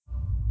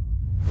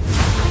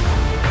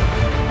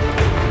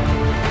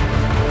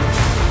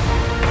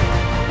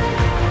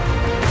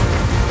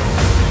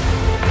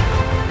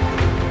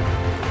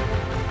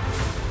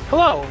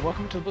Hello, and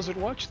welcome to Blizzard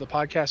Watch, the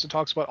podcast that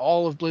talks about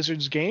all of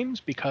Blizzard's games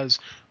because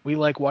we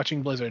like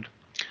watching Blizzard.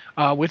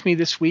 With me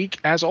this week,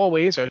 as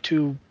always, are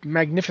two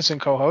magnificent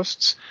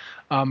co-hosts.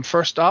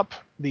 First up,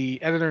 the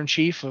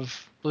editor-in-chief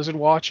of Blizzard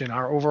Watch and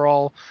our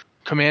overall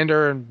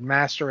commander and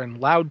master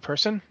and loud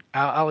person,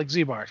 Alex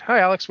Zebart. Hi,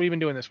 Alex. What have you been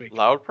doing this week?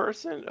 Loud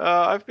person?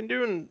 I've been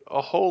doing a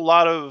whole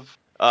lot of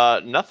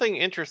nothing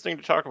interesting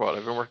to talk about.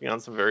 I've been working on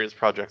some various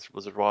projects for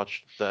Blizzard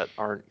Watch that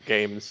aren't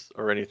games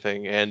or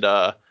anything, and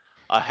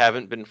I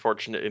haven't been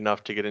fortunate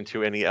enough to get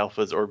into any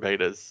alphas or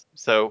betas.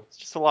 So it's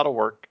just a lot of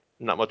work,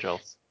 not much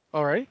else.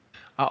 All right.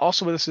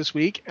 Also with us this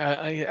week,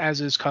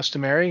 as is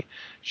customary,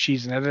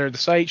 she's an editor of the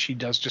site. She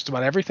does just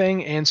about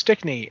everything. And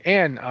Stickney.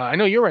 And I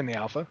know you're in the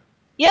alpha.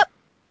 Yep,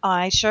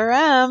 I sure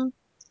am.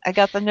 I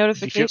got the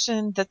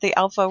notification that the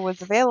alpha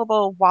was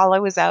available while I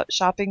was out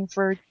shopping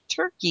for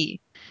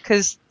turkey,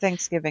 because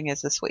Thanksgiving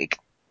is this week.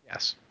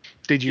 Yes.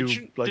 Did you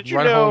Did you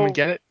run home and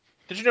get it?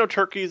 Did you know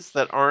turkeys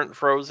that aren't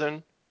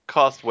frozen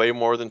cost way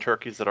more than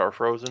turkeys that are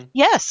frozen?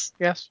 Yes,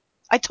 Yes.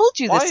 I told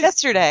you this Why?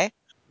 yesterday.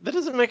 That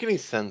doesn't make any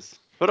sense.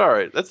 But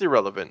alright, that's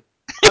irrelevant.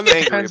 I'm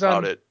angry Depends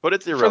about on- it, but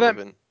it's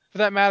irrelevant. For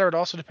that matter, it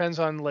also depends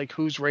on like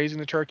who's raising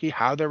the turkey,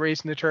 how they're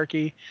raising the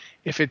turkey.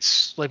 If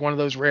it's like one of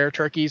those rare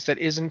turkeys that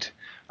isn't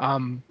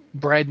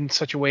bred in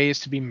such a way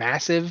as to be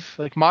massive,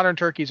 like modern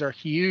turkeys are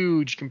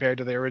huge compared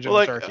to the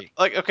original turkey.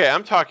 Okay,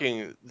 I'm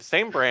talking the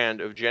same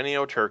brand of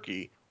Genio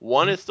turkey.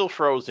 One Mhm. is still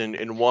frozen,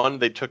 and one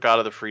they took out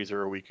of the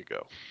freezer a week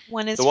ago.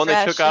 One is The one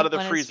fresh they took out and of the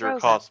one is freezer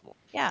frozen. costs more.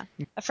 Yeah,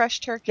 a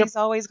fresh turkey is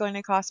always going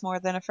to cost more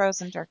than a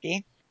frozen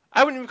turkey.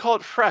 I wouldn't even call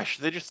it fresh.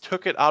 They just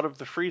took it out of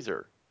the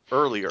freezer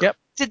earlier. Yep.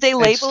 Did they It's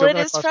label still it gonna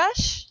as cost-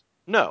 fresh?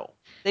 No,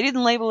 They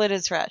didn't label it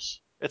as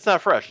fresh. it's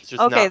not fresh. It's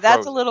just Okay, not that's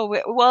frozen. a little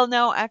weird. Well,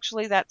 no,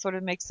 actually, that sort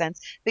of makes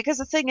sense. Because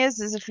the thing is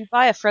if you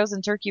buy a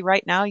frozen turkey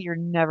right now, you're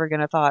never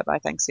going to thaw it by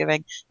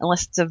Thanksgiving,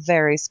 unless it's a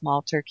very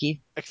small turkey.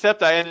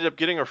 Except I ended up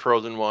getting a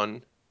frozen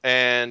one,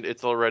 and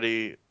it's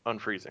already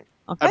unfreezing.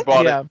 Okay.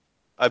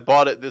 I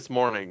bought it this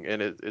morning,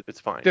 and it's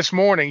fine. This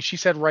morning, she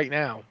said right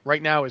now.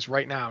 Right now is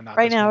right now, not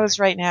Right this now morning. is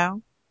right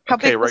now. How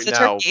Okay, big was right the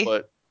now, turkey?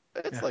 but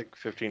it's Yeah. like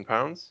 15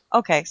 pounds.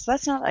 Okay, so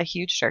that's not a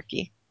huge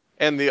turkey.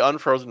 And the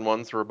unfrozen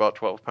ones were about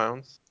 12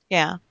 pounds.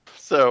 Yeah.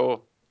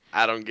 So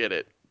I don't get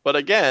it. But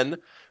again,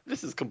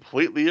 this is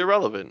completely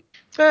irrelevant.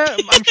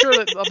 I'm sure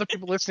that other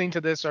people listening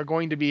to this are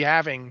going to be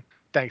having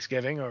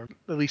Thanksgiving, or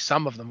at least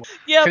some of them will.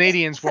 Yep.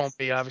 Canadians won't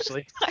be,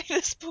 obviously.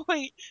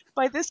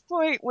 By this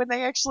point, when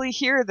they actually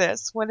hear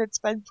this, when it's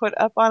been put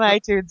up on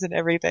iTunes and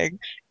everything,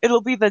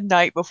 it'll be the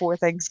night before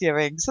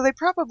Thanksgiving. So they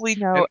probably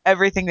know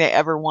everything they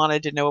ever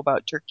wanted to know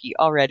about turkey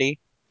already.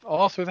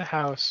 All through the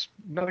house,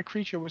 not a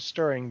creature was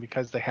stirring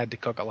because they had to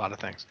cook a lot of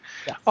things.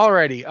 Yeah.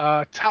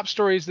 Alrighty, top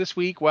stories this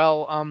week.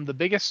 Well, the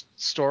biggest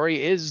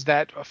story is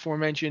that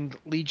aforementioned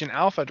Legion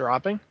Alpha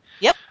dropping.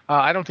 Yep.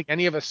 I don't think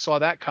any of us saw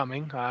that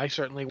coming. I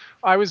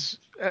was,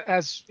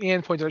 as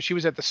Ian pointed out, she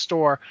was at the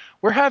store.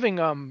 We're having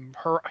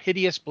her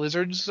hideous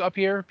blizzards up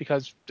here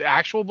because the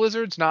actual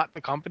blizzards, not the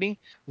company,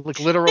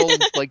 like literal,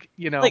 like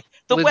Like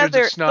the blizzards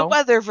of snow. The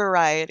weather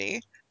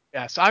variety.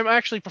 Yes, I'm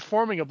actually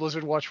performing a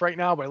Blizzard Watch right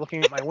now by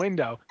looking at my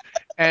window,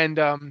 and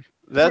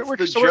That's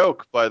the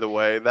joke, by the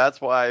way. That's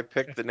why I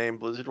picked the name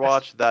Blizzard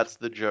Watch. That's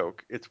the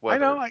joke. It's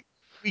weather. I know,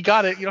 we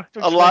got it. You don't have to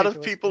A explain lot it of to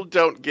us. people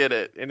don't get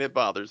it, and it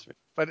bothers me.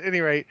 But at any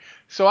rate,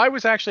 so I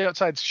was actually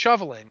outside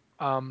shoveling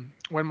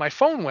when my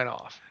phone went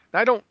off.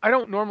 I don't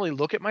normally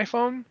look at my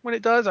phone when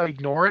it does. I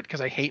ignore it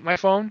because I hate my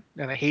phone,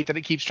 and I hate that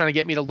it keeps trying to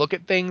get me to look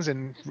at things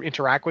and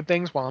interact with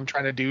things while I'm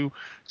trying to do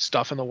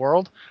stuff in the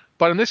world.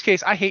 But in this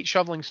case, I hate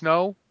shoveling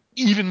snow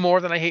even more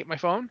than I hate my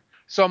phone.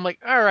 So I'm like,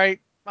 all right,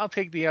 I'll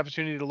take the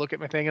opportunity to look at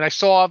my thing. And I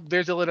saw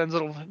there's a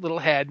little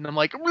head, and I'm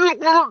like,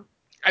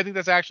 I think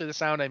that's actually the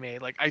sound I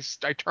made. Like I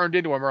turned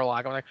into a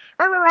Murloc. I'm like,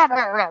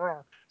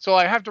 so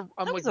I have to.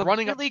 I'm That like was a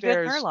running really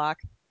upstairs. good Murloc.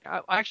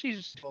 I actually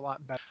just do a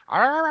lot better.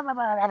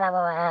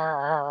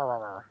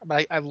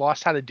 But I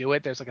lost how to do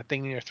it. There's like a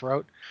thing in your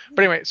throat.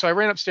 But anyway, so I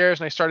ran upstairs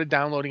and I started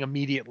downloading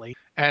immediately.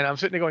 And I'm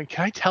sitting there going,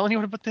 can I tell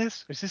anyone about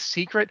this? Is this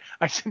secret?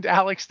 I sent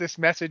Alex this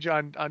message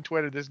on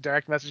Twitter, this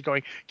direct message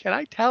going, can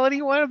I tell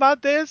anyone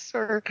about this?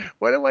 Or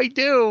what do I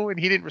do? And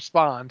he didn't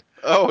respond.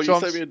 Oh, So you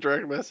sent me a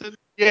direct message?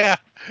 Yeah.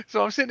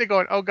 So I'm sitting there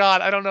going, oh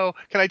God, I don't know.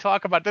 Can I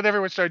talk about it? Then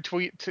everyone started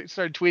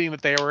tweeting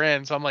that they were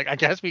in. So I'm like, I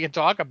guess we can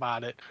talk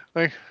about it.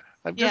 Like,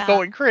 I'm just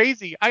going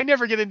crazy. I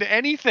never get into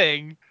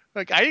anything.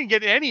 Like, I didn't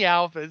get any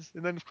alphas.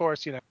 And then, of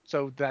course,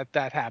 so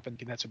that happened.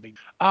 And that's a big...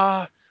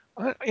 and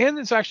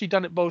it's actually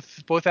done it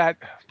both at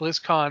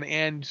BlizzCon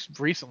and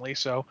recently.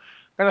 So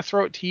I'm going to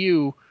throw it to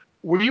you.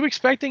 Were you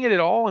expecting it at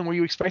all? And were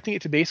you expecting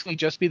it to basically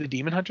just be the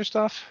Demon Hunter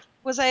stuff?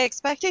 Was I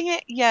expecting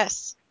it?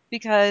 Yes.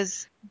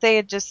 Because they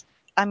had just...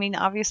 I mean,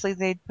 obviously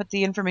they'd put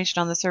the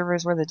information on the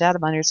servers where the data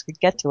miners could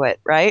get to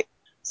it, right?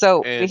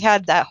 So we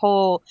had that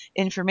whole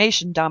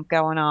information dump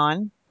going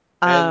on.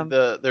 And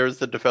there's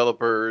the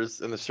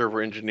developers and the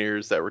server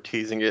engineers that were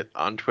teasing it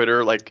on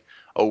Twitter. Like,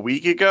 a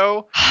week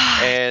ago,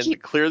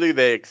 and clearly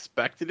they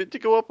expected it to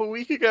go up a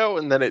week ago,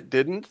 and then it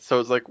didn't. So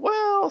it's like,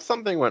 well,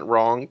 something went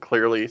wrong,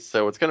 clearly,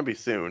 so it's going to be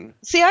soon.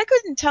 See, I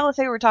couldn't tell if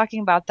they were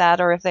talking about that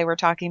or if they were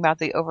talking about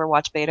the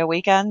Overwatch beta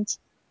weekend.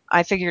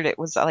 I figured it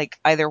was like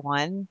either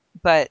one,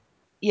 but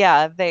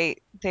yeah,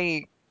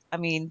 I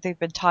mean, they've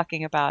been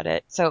talking about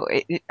it, so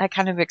I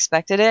kind of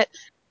expected it.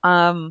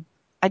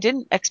 I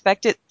didn't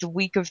expect it the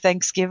week of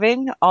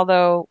Thanksgiving,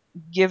 although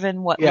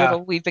given what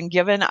little we've been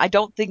given, I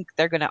don't think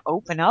they're going to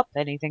open up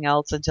anything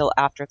else until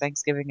after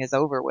Thanksgiving is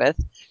over with,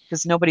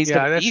 because nobody's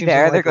going to be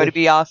there. They're going to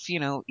be off,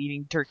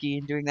 eating turkey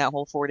and doing that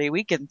whole 4-day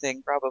weekend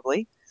thing,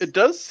 probably. It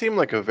does seem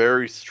like a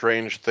very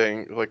strange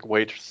thing, like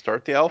way to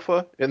start the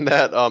alpha, in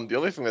that the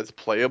only thing that's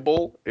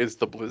playable is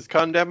the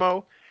BlizzCon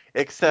demo,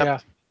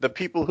 except the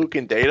people who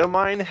can data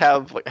mine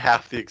have like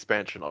half the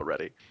expansion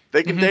already.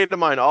 They can data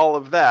mine all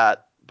of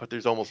that, but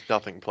there's almost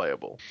nothing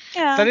playable.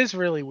 Yeah, that is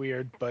really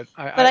weird. But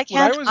I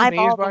can't what I was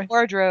eyeball amazed the by,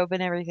 wardrobe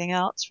and everything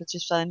else, which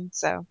is fun.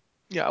 So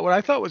yeah, what I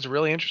thought was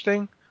really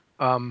interesting,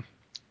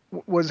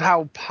 was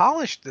how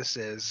polished this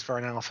is for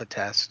an alpha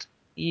test.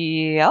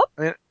 yep.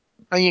 I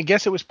mean, I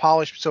guess it was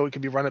polished so it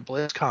could be run at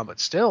BlizzCon, but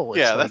still,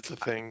 it's that's the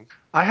thing.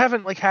 I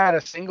haven't had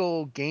a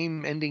single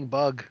game-ending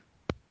bug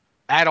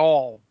at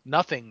all.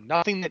 Nothing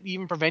that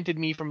even prevented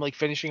me from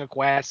finishing a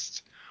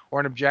quest or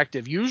an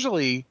objective.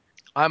 Usually,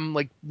 I'm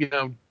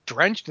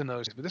drenched in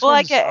those. But this Well, I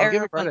one's, get I'll give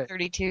error it credit.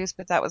 132s,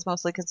 but that was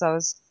mostly because I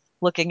was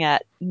looking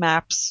at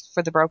maps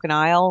for the Broken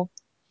Isle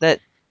that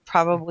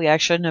probably I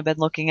shouldn't have been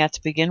looking at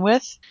to begin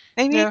with.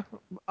 Maybe. Yeah,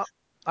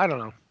 I don't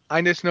know.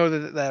 I just know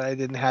that I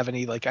didn't have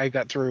any, I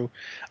got through,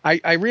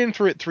 I ran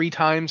through it 3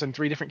 times on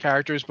 3 different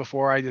characters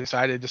before I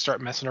decided to start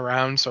messing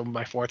around, so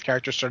my 4th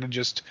character started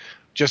just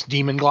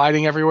demon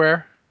gliding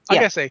everywhere. Yeah. I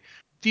gotta say,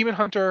 Demon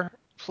Hunter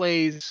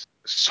plays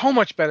so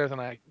much better than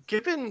I...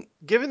 Given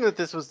that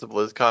this was the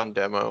BlizzCon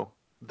demo,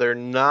 they're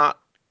not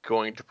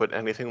going to put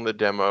anything in the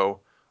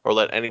demo or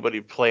let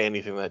anybody play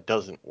anything that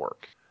doesn't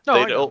work.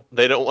 No,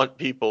 they don't want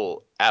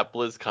people at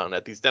BlizzCon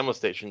at these demo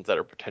stations that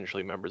are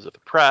potentially members of the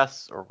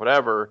press or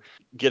whatever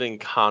getting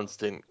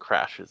constant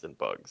crashes and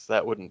bugs.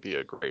 That wouldn't be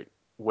a great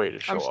way to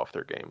show off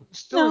their game.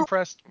 Still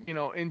impressed,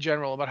 in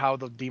general, about how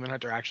the Demon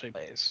Hunter actually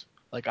plays.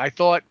 I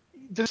thought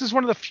this is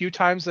one of the few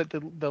times that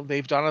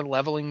they've done a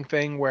leveling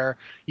thing where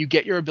you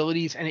get your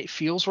abilities and it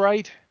feels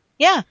right.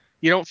 Yeah.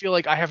 You don't feel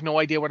like I have no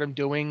idea what I'm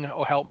doing.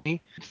 Oh, help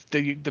me.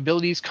 The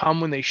abilities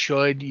come when they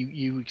should.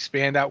 You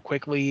expand out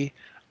quickly.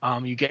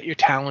 You get your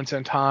talents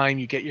in time.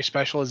 You get your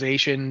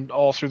specialization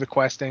all through the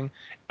questing,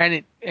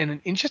 and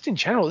just in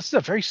general, this is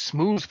a very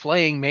smooth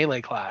playing melee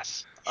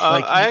class.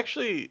 I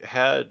actually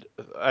had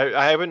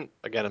I haven't,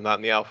 again, I'm not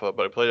in the alpha,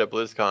 but I played at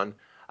BlizzCon.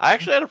 I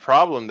actually had a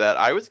problem that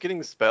I was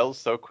getting spells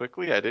so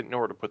quickly I didn't know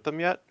where to put them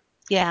yet.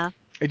 Yeah.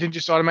 It didn't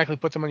just automatically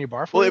put them on your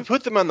bar for you? Well, it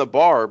put them on the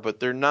bar, but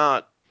they're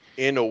not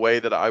in a way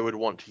that I would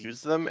want to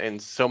use them, and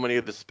so many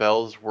of the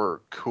spells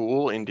were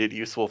cool and did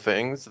useful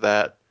things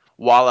that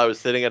while I was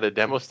sitting at a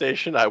demo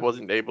station, I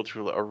wasn't able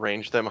to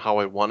arrange them how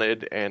I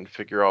wanted and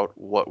figure out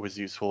what was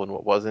useful and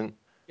what wasn't.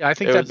 Yeah, I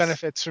think that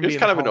benefits from being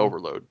kind at of an home.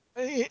 overload.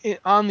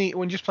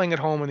 When just playing at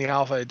home in the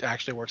alpha, it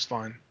actually works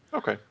fine.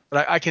 Okay.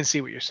 But I can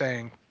see what you're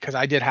saying, because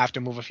I did have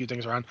to move a few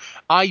things around.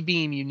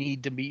 I-beam, you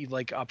need to be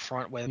up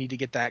front with. You need to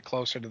get that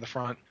closer to the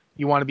front.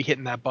 You want to be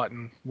hitting that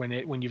button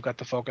when you've got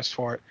the focus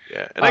for it.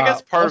 Yeah, and I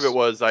guess part of it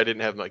was I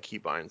didn't have my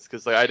keybinds,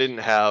 because I didn't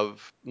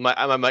have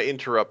my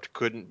interrupt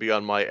couldn't be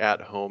on my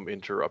at-home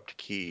interrupt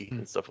key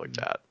and stuff like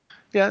that.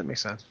 Yeah, that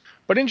makes sense.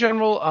 But in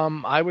general,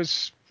 I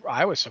was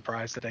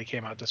surprised that they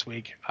came out this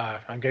week.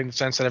 I'm getting the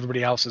sense that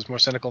everybody else is more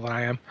cynical than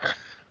I am.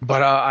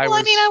 But I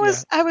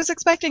was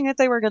expecting that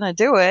they were going to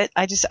do it.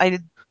 I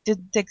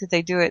didn't think that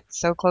they do it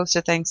so close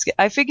to Thanksgiving.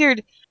 I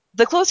figured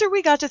the closer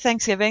we got to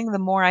Thanksgiving, the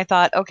more I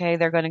thought, okay,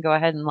 they're going to go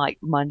ahead and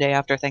Monday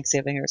after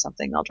Thanksgiving or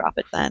something, they'll drop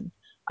it then.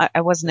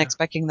 I wasn't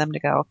expecting them to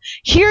go,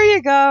 here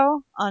you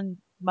go, on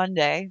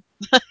Monday.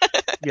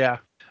 Yeah.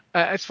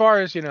 As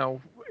far as,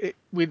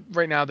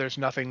 right now there's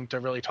nothing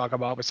to really talk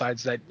about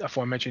besides that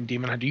aforementioned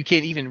Demon Hunter. You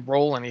can't even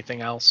roll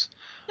anything else.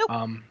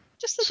 Nope.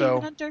 Just the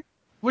Demon Hunter.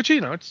 Which,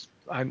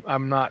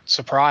 I'm not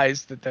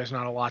surprised that there's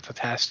not a lot to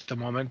test at the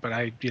moment, but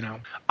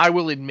I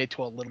will admit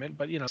to a little bit,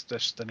 but it's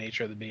just the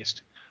nature of the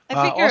beast.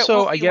 I figure it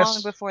won't be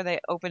long before they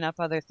open up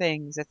other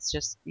things. It's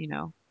just,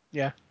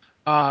 Yeah.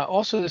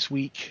 Also this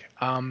week,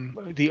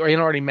 Ian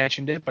already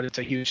mentioned it, but it's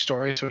a huge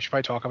story, so we should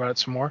probably talk about it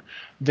some more.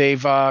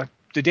 They've the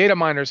data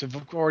miners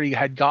have already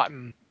had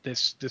gotten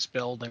this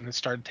build and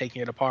started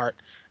taking it apart,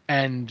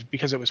 and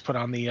because it was put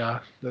on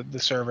the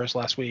servers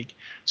last week,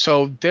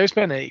 so there's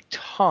been a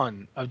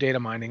ton of data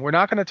mining. We're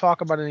not going to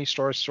talk about any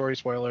story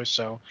spoilers,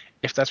 so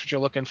if that's what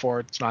you're looking for,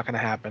 it's not going to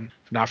happen.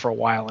 Not for a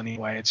while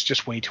anyway. It's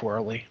just way too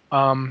early.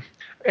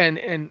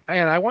 And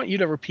I want you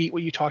to repeat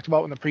what you talked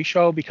about in the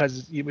pre-show,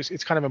 because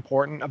it's kind of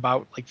important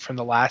about from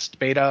the last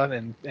beta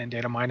and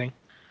data mining.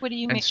 What do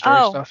you and mean?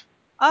 Story stuff.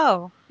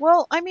 Oh,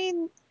 well, I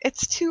mean,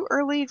 it's too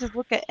early to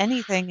look at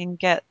anything and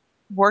get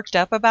worked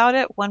up about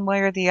it one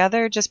way or the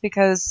other, just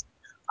because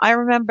I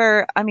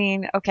remember, I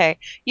mean, okay,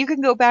 you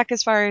can go back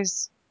as far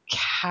as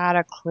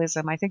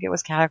Cataclysm. I think it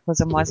was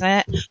Cataclysm,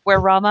 wasn't it? Where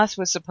Ramos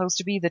was supposed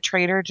to be the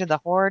traitor to the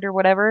Horde or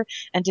whatever.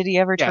 And did he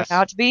ever turn Yes.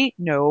 out to be?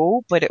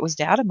 No, but it was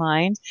data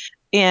mined.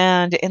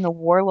 And in the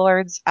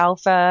Warlords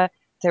Alpha,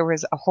 there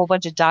was a whole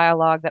bunch of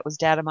dialogue that was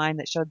data mined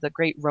that showed the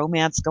great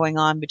romance going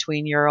on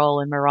between Ural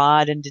and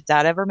Murad. And did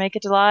that ever make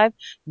it to live?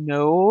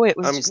 No, it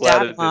was I'm just glad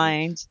data it didn't.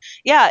 mined.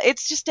 Yeah,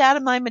 it's just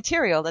data mined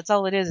material. That's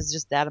all it is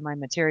just data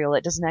mined material.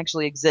 It doesn't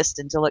actually exist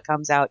until it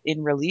comes out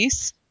in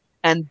release.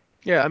 And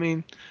Yeah, I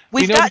mean,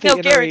 we we've know that got they no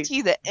iterate.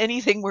 guarantee that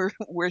anything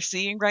we're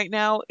seeing right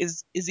now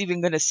is even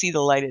going to see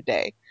the light of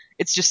day.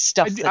 It's just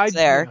stuff that's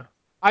there. Yeah.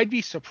 I'd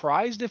be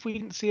surprised if we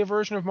didn't see a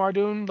version of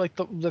Mardoon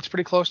that's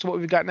pretty close to what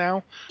we've got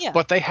now. Yeah.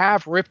 But they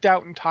have ripped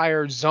out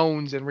entire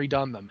zones and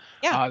redone them.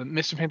 Yeah.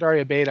 Mr.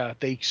 Pandaria Beta,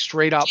 they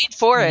straight up Jade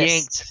Forest.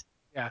 yanked.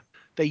 Yeah,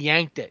 they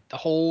yanked it. The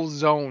whole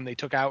zone they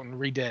took out and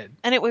redid.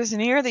 And it was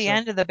near the So-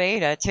 end of the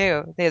beta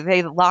too.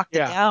 They locked it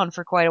Yeah. down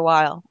for quite a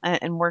while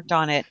and worked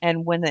on it.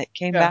 And when it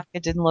came Yeah. back,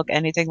 it didn't look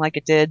anything like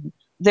it did.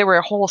 There were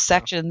whole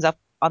sections up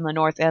on the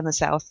north and the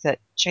south that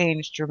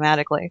changed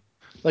dramatically.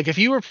 Like if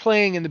you were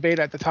playing in the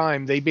beta at the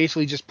time, they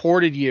basically just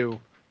ported you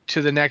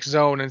to the next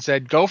zone and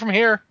said, "Go from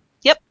here."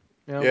 Yep.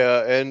 You know?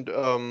 Yeah,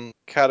 and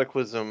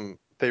Cataclysm,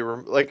 they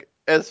were like,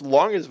 as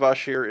long as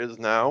Vashir is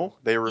now,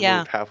 they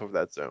removed half of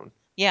that zone.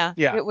 Yeah.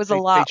 Yeah, It was they a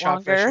lot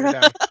chopped longer. Vashir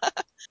down.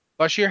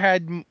 Bashir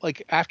had,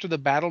 like, after the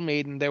Battle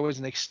Maiden, there was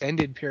an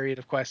extended period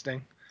of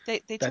questing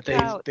they that took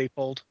out they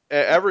pulled.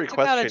 Every took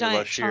quest out a chain in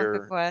giant chunk of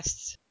Vashir,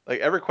 quests. like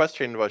every quest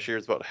chain in Vashir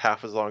is about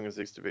half as long as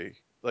it used to be.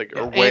 Like,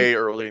 Yeah, or way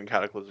early in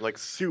Cataclysm, like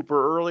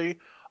super early.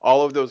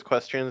 All of those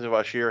quest chains in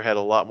Vashir had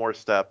a lot more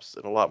steps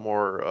and a lot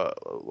more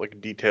like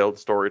detailed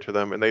story to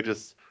them, and they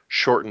just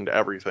shortened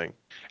everything.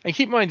 And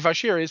keep in mind,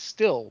 Vashir is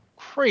still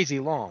crazy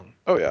long,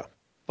 Oh yeah.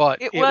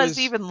 but It it was was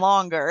even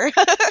longer.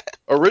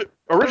 Original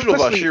honestly,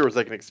 Vashir was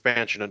like an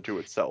expansion unto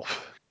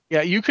itself.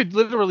 yeah, you could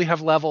literally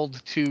have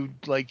leveled to,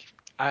 like,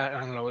 I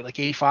don't know, like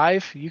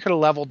 85. You could have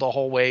leveled the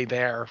whole way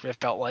there. It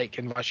felt like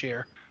in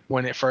Vashir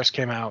when it first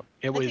came out.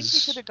 It I think you could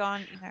was, have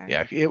gone there.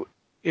 yeah,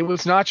 it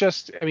was not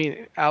just. I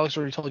mean, Alex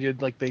already told you,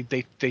 like,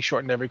 they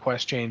shortened every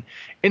quest chain.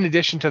 In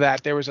addition to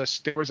that, there was a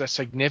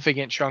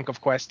significant chunk of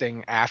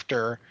questing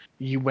after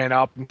you went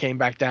up and came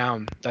back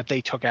down that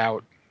they took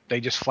out. They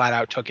just flat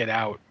out took it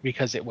out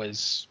because it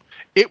was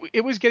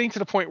getting to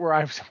the point where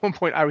at one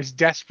point I was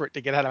desperate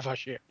to get out of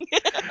Vashir.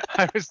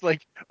 I was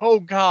like, oh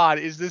God,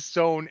 is this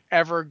zone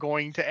ever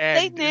going to They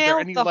end? Is there nailed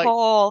any the light?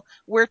 whole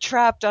 "we're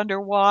trapped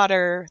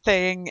underwater"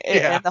 thing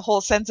Yeah. and the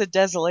whole sense of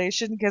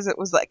desolation because it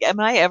was like,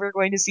 am I ever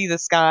going to see the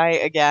sky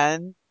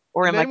again?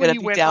 Or And am I then when going to you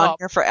be went down up,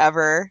 here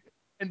forever?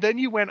 and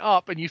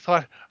you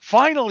thought,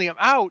 finally I'm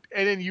out,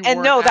 and then you And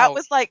weren't no, that out.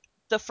 was like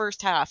the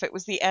first half. It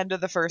was the end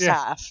of the first Yeah.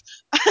 half.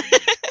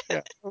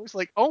 Yeah. I was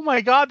like, oh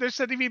my God, they're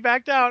sending me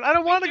back down. I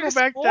don't want to go There's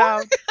back more?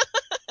 down.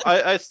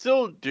 I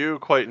still do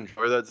quite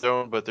enjoy that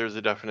zone, but there's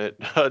a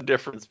definite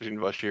difference between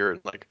Vashir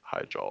and like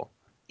Hyjal.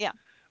 Yeah.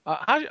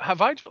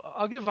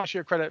 I'll give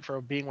Vashir credit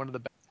for being one of the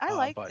best. I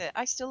liked it.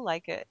 I still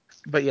like it.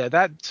 But yeah,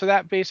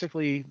 that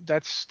basically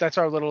that's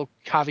our little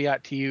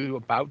caveat to you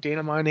about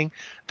data mining.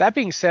 That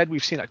being said,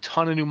 we've seen a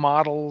ton of new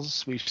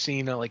models. We've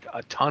seen like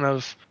a ton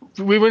of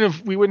we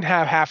wouldn't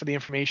have half of the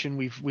information.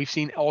 We've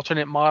seen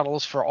alternate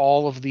models for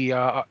all of the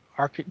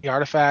the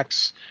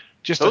artifacts.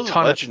 Just a Those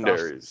ton of stuff.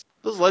 legendaries.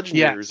 Those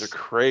legendaries are Yes.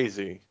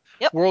 crazy.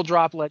 Yep. World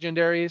drop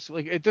legendaries.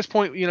 Like at this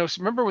point,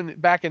 remember when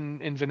back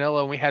in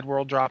vanilla we had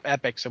world drop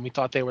epics and we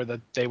thought they were the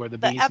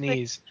bee's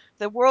knees.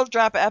 The world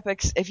drop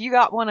epics, if you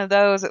got one of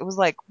those, it was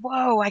like,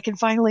 whoa, I can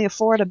finally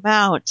afford a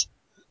mount.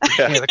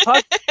 Yeah.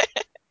 Yeah,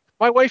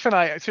 my wife and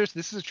I, seriously,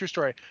 this is a true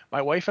story.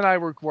 My wife and I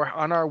were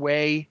on our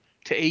way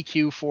to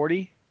AQ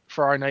 40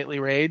 for our nightly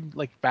raid.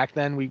 Like back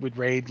then, we would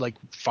raid like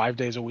 5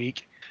 days a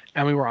week,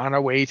 and we were on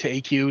our way to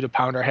AQ to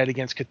pound our head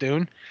against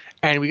Cthulhu,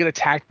 and we get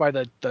attacked by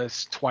the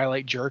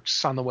Twilight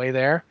jerks on the way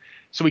there.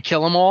 So we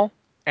kill them all,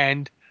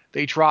 and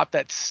they drop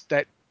that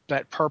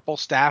purple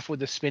staff with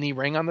the spinny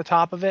ring on the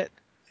top of it.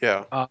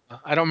 Yeah. I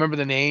don't remember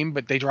the name,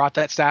 but they dropped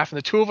that staff, and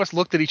the two of us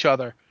looked at each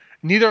other.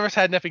 Neither of us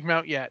had an epic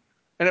mount yet.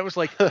 And it was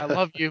like, I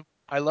love you.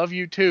 I love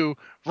you too.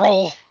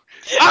 Roll.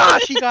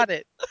 She got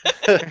it.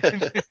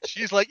 And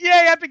she's like, yay,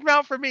 epic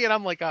mount for me. And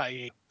I'm like,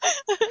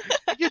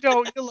 you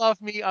don't. You love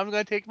me. I'm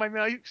going to take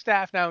my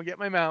staff now and get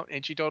my mount.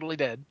 And she totally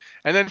did.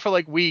 And then for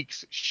like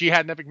weeks, she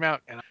had an epic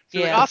mount. And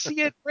she's like, I'll see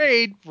you at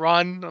raid.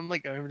 Run. I'm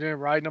like, I'm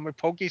riding on my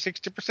Pokey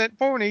 60%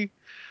 pony.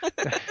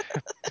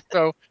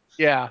 So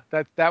yeah,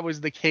 that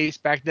was the case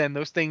back then.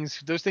 Those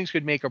things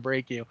could make or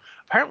break you.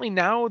 Apparently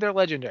now they're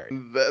legendary.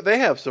 They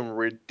have some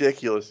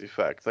ridiculous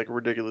effects, like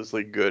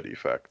ridiculously good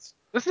effects.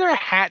 Isn't there a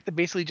hat that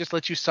basically just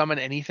lets you summon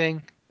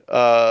anything?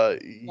 Yeah.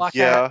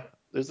 Hat?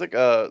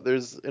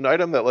 There's an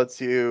item that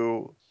lets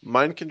you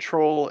mind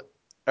control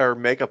or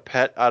make a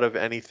pet out of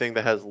anything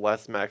that has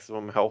less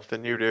maximum health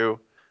than you do.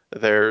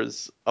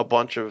 There's a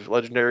bunch of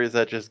legendaries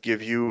that just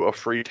give you a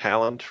free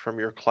talent from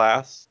your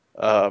class.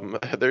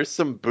 There's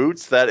some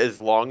boots that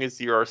as long as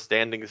you are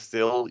standing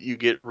still, you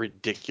get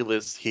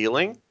ridiculous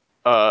healing.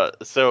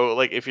 So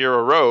like if you're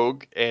a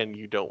rogue and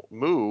you don't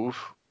move,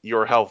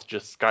 your health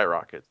just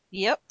skyrockets.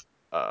 Yep.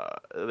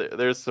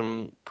 There's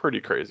some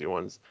pretty crazy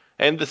ones.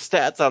 And the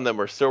stats on them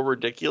are so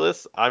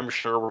ridiculous, I'm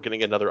sure we're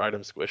getting another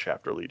item squish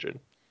after Legion.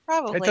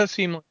 Probably. It does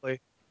seem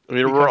likely. I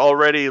mean, we're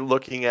already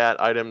looking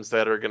at items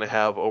that are going to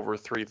have over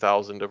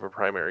 3,000 of a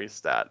primary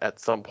stat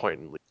at some point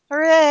in Legion.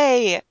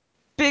 Hooray!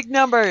 Big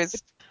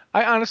numbers.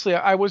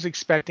 I was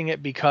expecting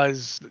it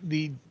because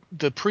the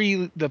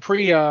pre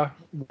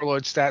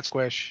Warlord stat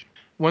squish,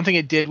 one thing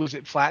it did was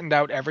it flattened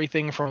out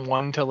everything from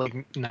 1 to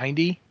like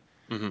 90.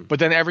 Mm-hmm. But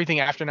then everything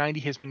after 90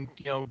 has been,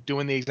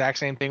 doing the exact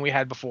same thing we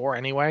had before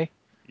anyway.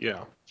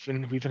 Yeah.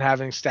 We've been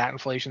having stat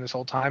inflation this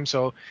whole time,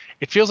 so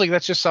it feels like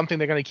that's just something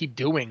they're going to keep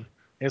doing.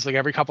 It's like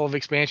every couple of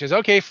expansions,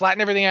 okay,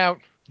 flatten everything out.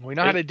 We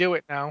know how to do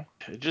it now.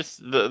 Just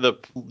the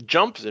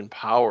jumps in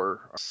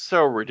power are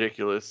so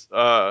ridiculous.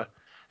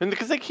 And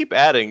because they keep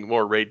adding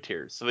more raid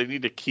tiers, so they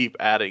need to keep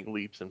adding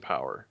leaps in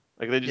power.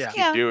 Like they just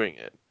keep doing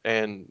it.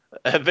 And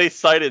they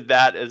cited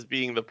that as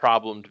being the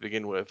problem to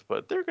begin with,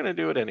 but they're going to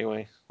do it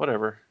anyway.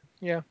 Whatever.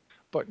 Yeah.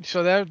 But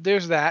so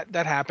there's that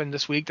happened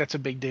this week. That's a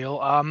big deal.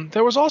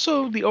 There was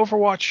also the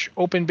Overwatch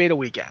open beta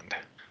weekend,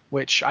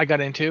 which I got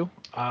into.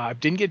 I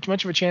didn't get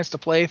much of a chance to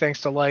play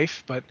thanks to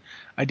life, but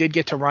I did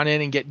get to run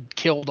in and get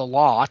killed a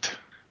lot.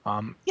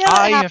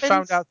 I have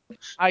found out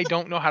I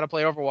don't know how to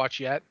play Overwatch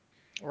yet.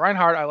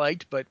 Reinhardt I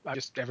liked, but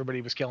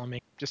everybody was killing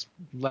me. Just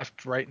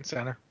left, right, and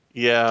center.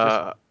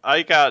 Yeah,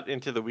 I got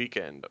into the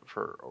weekend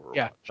for Overwatch.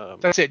 Yeah,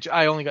 that's it.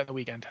 I only got the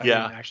weekend.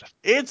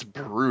 It's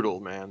brutal,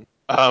 man.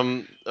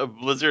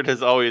 Blizzard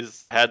has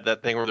always had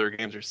that thing where their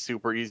games are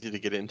super easy to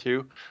get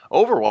into.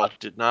 Overwatch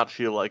did not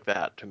feel like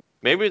that to me.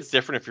 Maybe it's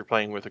different if you're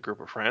playing with a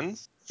group of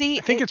friends. See,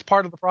 I think it's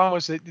part of the problem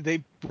is that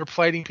they were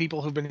fighting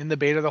people who've been in the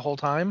beta the whole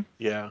time.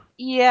 Yeah.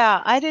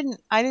 Yeah, I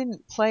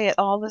didn't play it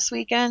all this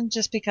weekend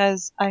just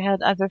because I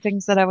had other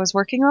things that I was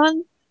working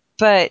on.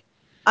 But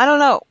I don't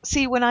know.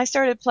 See, when I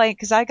started playing,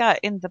 because I got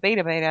in the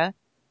beta,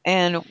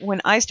 and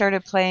when I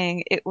started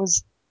playing, it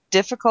was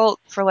difficult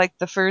for like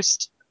the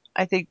first,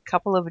 I think,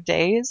 couple of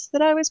days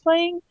that I was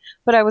playing.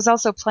 But I was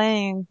also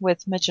playing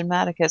with Mitch and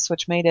Maticus,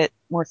 which made it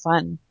more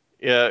fun.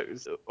 Yeah,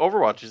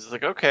 Overwatch is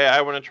like, okay,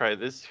 I want to try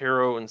this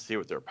hero and see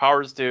what their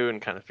powers do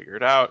and kind of figure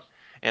it out.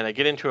 And I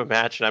get into a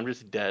match and I'm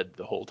just dead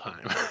the whole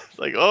time. It's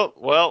like, oh,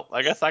 well,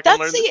 I guess I can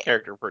learn this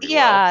character pretty well.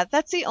 Yeah,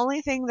 that's the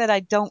only thing that I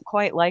don't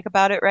quite like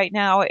about it right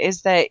now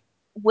is that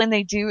when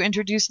they do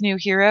introduce new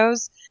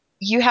heroes,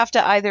 you have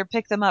to either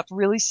pick them up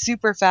really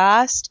super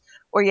fast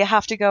or you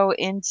have to go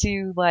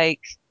into like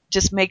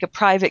just make a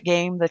private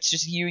game that's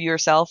just you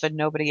yourself and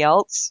nobody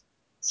else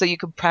so you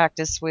can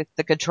practice with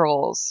the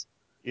controls.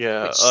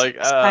 Yeah, like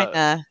kind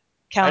of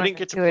counterintuitive. I didn't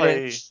get to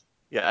play.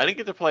 Yeah, I didn't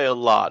get to play a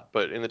lot,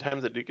 but in the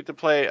times I did get to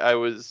play, I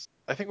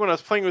think when I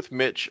was playing with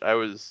Mitch, I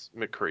was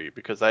McCree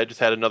because I just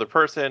had another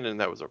person and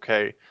that was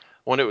okay.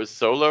 When it was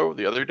solo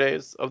the other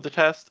days of the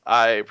test,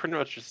 I pretty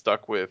much just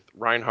stuck with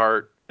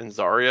Reinhardt and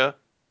Zarya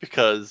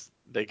because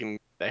they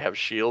have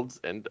shields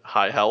and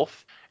high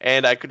health,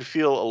 and I could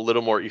feel a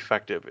little more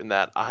effective in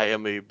that I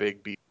am a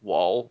big beat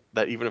wall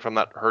that even if I'm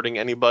not hurting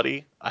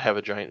anybody, I have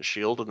a giant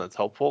shield and that's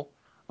helpful.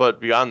 But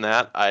beyond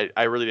that,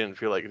 I really didn't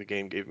feel like the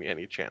game gave me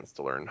any chance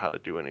to learn how to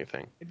do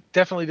anything. It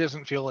definitely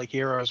doesn't feel like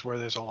Heroes where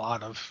there's a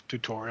lot of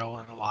tutorial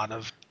and a lot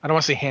of, I don't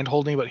want to say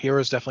hand-holding, but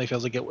Heroes definitely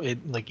feels like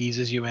it like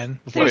eases you in.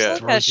 There's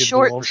like a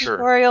short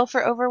tutorial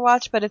for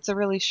Overwatch, but it's a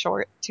really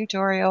short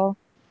tutorial.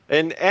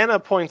 And Anna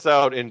points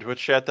out in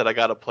Twitch chat that I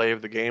got a play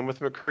of the game with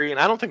McCree, and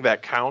I don't think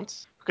that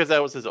counts because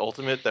that was his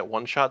ultimate that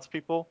one-shots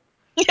people.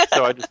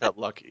 So I just got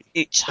lucky.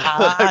 It's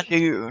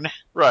Harpoon.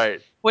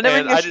 Right. Whenever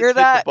and you I hear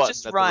that,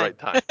 just run. At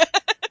the right time.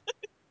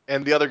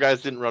 And the other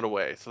guys didn't run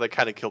away, so they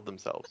kind of killed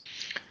themselves.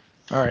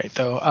 All right,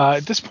 though.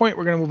 At this point,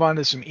 we're going to move on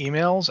to some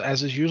emails.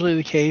 As is usually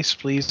the case,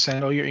 please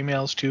send all your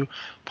emails to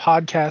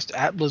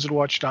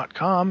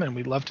podcast@blizzardwatch.com, and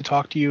we'd love to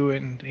talk to you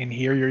and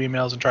hear your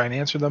emails and try and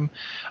answer them.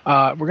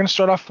 We're going to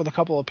start off with a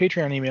couple of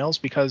Patreon emails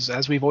because,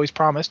 as we've always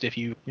promised, if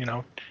you're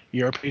a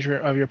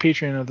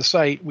Patreon of the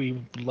site,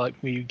 we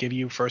give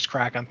you first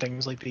crack on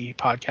things like the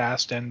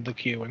podcast and the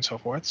queue and so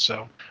forth.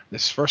 So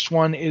this first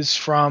one is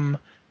from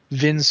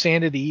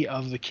Vinsanity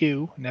of the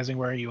Queue,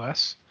 Nesingware,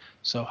 US.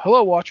 So,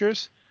 hello,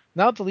 Watchers.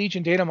 Now that the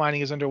Legion data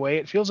mining is underway,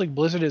 it feels like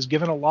Blizzard has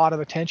given a lot of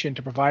attention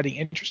to providing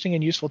interesting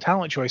and useful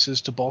talent choices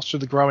to bolster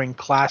the growing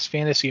class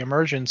fantasy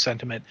immersion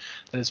sentiment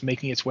that is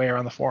making its way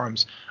around the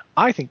forums.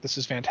 I think this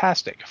is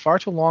fantastic. Far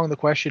too long the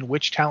question,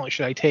 which talent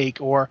should I take,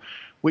 or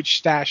which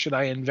stat should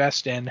I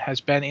invest in,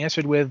 has been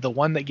answered with the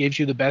one that gives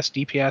you the best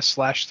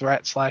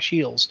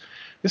DPS/threat/heals.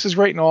 This is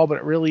great and all, but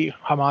it really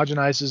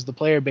homogenizes the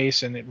player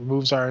base and it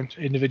removes our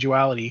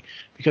individuality.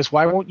 Because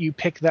why would you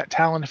pick that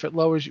talent if it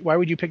lowers your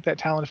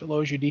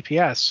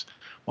DPS?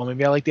 Well,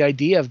 maybe I like the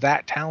idea of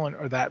that talent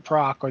or that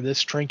proc or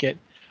this trinket,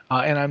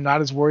 and I'm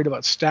not as worried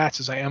about stats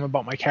as I am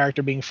about my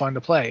character being fun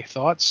to play.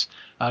 Thoughts?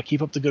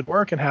 Keep up the good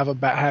work and have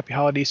a happy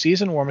holiday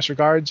season. Warmest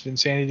regards,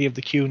 Vinsanity of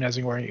the Q,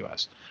 Nesingware,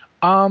 US.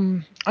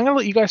 I'm gonna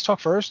let you guys talk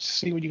first,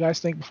 see what you guys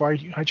think before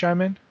I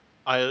chime in.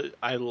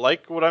 I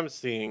like what I'm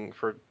seeing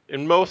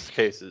in most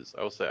cases,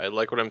 I will say, I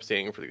like what I'm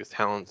seeing for these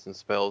talents and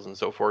spells and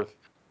so forth.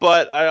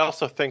 But I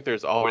also think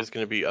there's always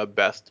going to be a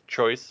best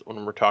choice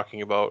when we're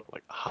talking about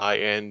like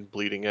high-end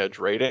bleeding edge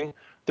rating.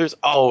 There's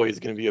always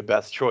going to be a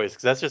best choice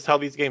because that's just how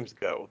these games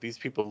go. These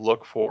people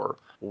look for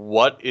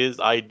what is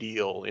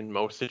ideal in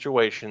most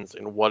situations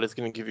and what is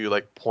going to give you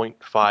like zero point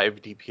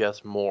 0.5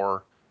 DPS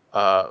more.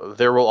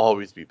 There will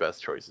always be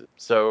best choices.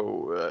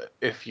 So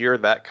if you're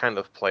that kind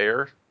of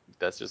player,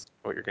 that's just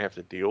what you're gonna have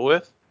to deal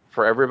with.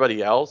 For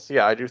everybody else,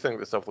 yeah, I do think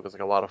this stuff looks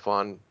like a lot of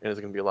fun and is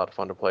gonna be a lot of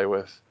fun to play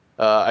with.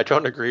 I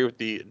don't agree with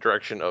the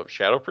direction of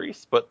Shadow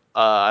Priest, but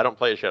I don't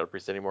play a Shadow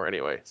Priest anymore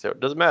anyway, so it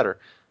doesn't matter.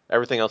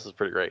 Everything else is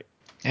pretty great.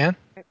 Yeah.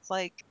 It's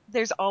like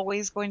there's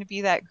always going to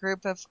be that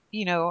group of,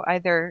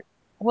 either,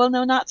 well,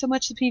 no, not so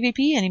much the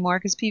PvP anymore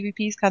because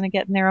PvP is kind of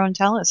getting their own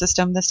talent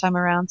system this time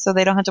around, so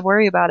they don't have to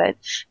worry about it.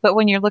 But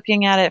when you're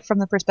looking at it from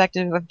the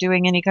perspective of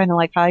doing any kind of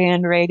like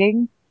high-end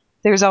rating,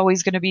 there's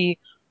always going to be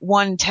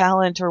one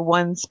talent or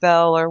one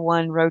spell or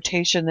one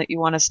rotation that you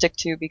want to stick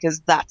to because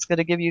that's going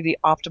to give you the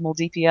optimal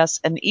DPS.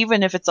 And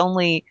even if it's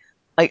only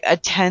like a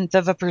tenth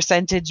of a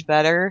percentage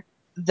better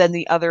than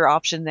the other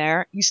option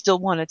there, you still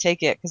want to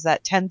take it because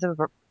that tenth of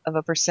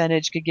a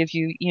percentage could give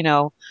you,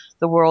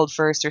 the world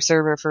first or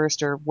server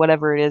first or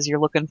whatever it is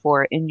you're looking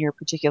for in your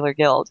particular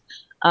guild.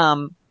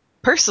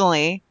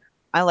 Personally,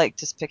 I like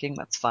just picking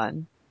what's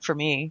fun for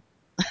me.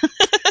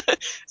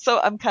 So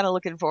I'm kind of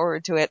looking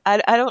forward to it. I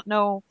don't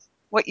know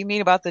what you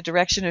mean about the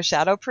direction of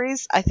Shadow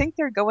Priest. I think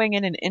they're going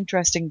in an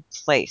interesting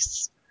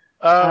place.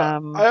 I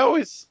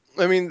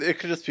mean, it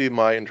could just be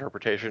my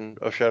interpretation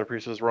of Shadow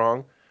Priest was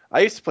wrong.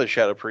 I used to play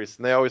Shadow Priest,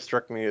 and they always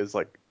struck me as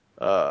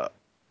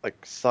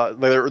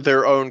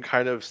their own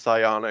kind of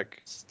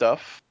psionic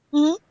stuff.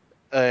 Mhm.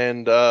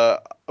 And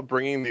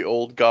bringing the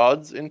old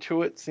gods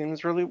into it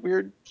seems really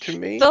weird to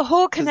me. The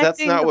whole because that's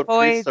connecting not the what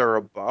priests void, are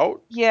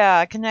about.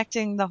 yeah,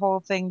 connecting the whole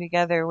thing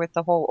together with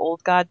the whole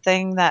old god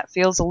thing, that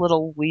feels a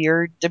little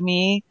weird to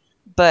me.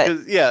 But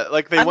Because yeah,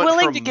 like they I'm went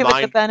willing to from give it the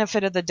mind.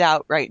 benefit of the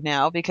doubt right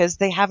now because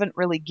they haven't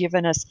really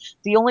given us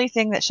the only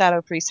thing that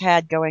Shadow Priest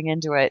had going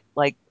into it,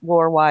 like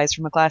lore wise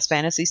from a class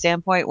fantasy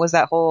standpoint, was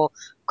that whole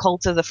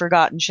cult of the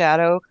Forgotten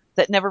Shadow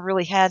that never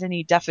really had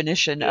any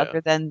definition Yeah,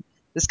 other than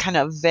this kind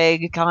of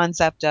vague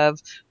concept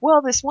of,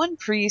 well, this one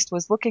priest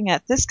was looking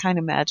at this kind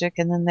of magic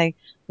and then they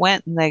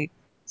went and they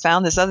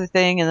found this other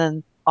thing and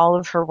then all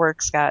of her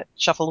works got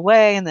shuffled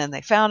away and then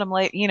they found him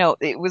late.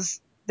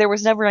 There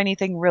was never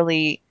anything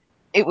really,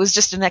 it was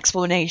just an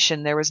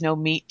explanation. There was no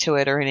meat to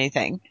it or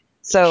anything.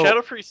 So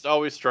Shadow Priest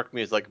always struck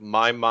me as like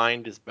my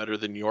mind is better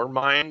than your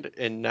mind,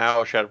 and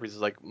now Shadow Priest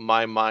is like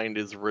my mind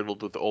is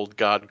riddled with old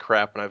god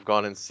crap, and I've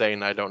gone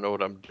insane. I don't know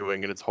what I'm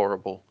doing, and it's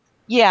horrible.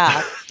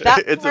 yeah,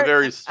 that It's a part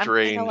very I'm kind of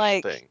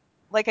strange thing.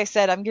 like I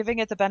said, I'm giving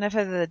it the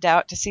benefit of the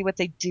doubt to see what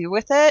they do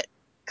with it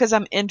because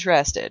I'm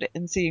interested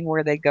in seeing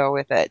where they go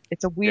with it.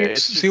 Yeah,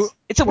 it's See, just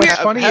It's a what's weird.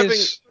 funny having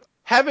is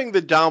having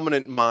the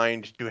dominant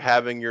mind to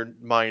having your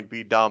mind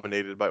be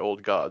dominated by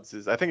old gods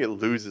is, I think it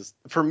loses,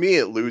 for me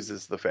it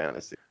loses the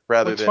fantasy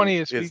rather what's than funny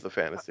is is the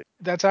fantasy.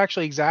 that's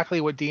actually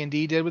exactly what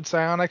D&D did with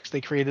psionics.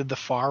 They created the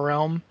Far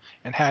Realm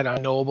and had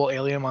unknowable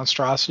alien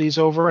monstrosities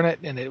over in it,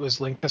 and it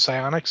was linked to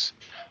psionics.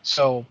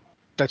 So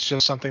that's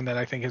just something that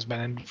I think has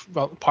been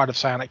part of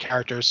psionic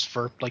characters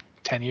for like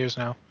 10 years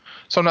now.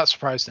 So I'm not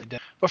surprised they did.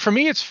 But for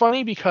me, it's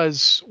funny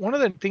because one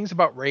of the things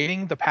about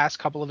raiding the past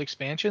couple of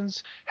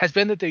expansions has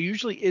been that there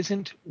usually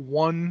isn't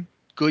one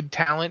good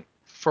talent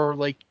for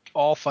like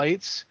all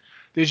fights.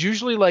 There's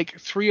usually like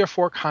 3 or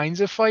 4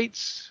 kinds of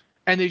fights,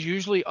 and there's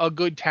usually a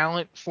good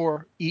talent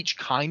for each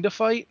kind of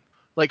fight.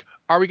 Like,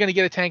 are we going to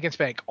get a tank and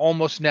spank?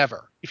 Almost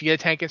never. If you get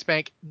a tank and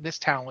spank, this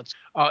talent's.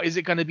 Is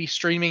it going to be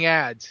streaming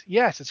ads?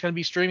 Yes, it's going to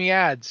be streaming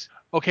ads.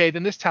 Okay,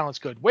 then this talent's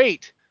good.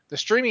 Wait, the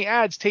streaming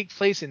ads take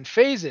place in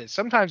phases.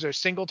 Sometimes there's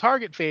single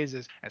target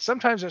phases, and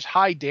sometimes there's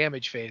high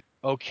damage phases.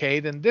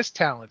 Okay, then this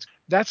talent.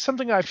 That's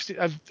something I've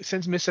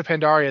since Mists of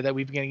Pandaria that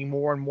we've been getting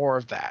more and more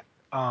of that.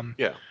 Um,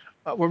 Yeah.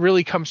 what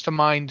really comes to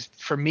mind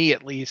for me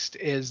at least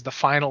is the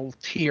final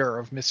tier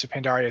of Mists of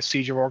Pandaria,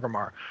 Siege of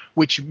Orgrimmar,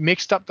 which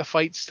mixed up the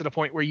fights to the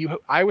point where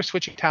I was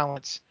switching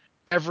talents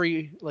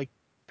every like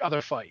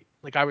other fight.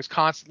 Like I was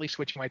constantly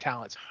switching my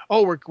talents.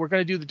 Oh, we're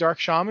gonna do the dark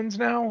shamans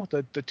now,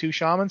 the 2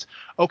 shamans.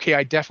 Okay,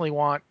 I definitely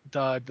want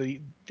the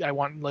I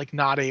want like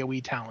not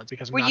AoE talents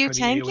because I'm Were not you gonna be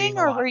tanking AoEing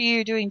a or were lot.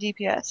 you doing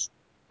DPS?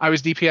 I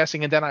was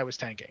DPSing and then I was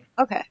tanking.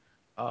 Okay.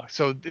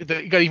 So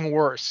it got even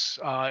worse,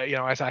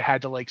 as I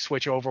had to like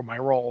switch over my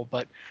role.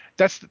 But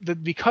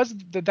because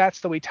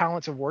that's the way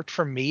talents have worked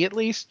for me at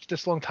least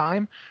this long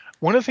time.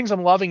 One of the things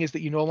I'm loving is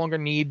that you no longer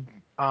need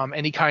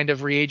any kind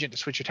of reagent to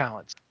switch your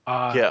talents,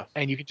 Yeah.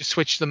 and you can just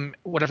switch them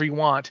whatever you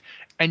want,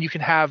 and you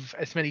can have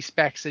as many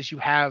specs as you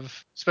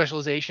have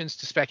specializations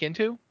to spec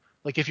into.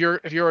 Like if you're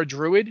a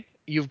druid,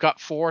 you've got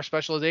 4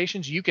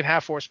 specializations. You can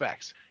have 4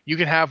 specs. You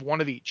can have one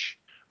of each.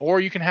 Or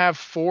you can have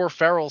 4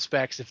 feral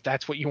specs if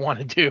that's what you want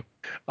to do.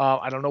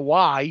 I don't know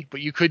why,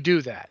 but you could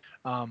do that.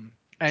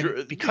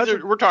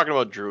 And we're talking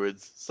about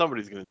druids.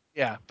 Somebody's gonna.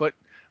 Yeah, but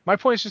my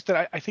point is just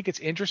that I think it's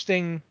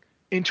interesting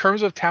in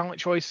terms of talent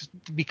choice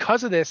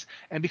because of this,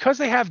 and because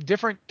they have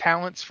different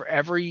talents for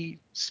every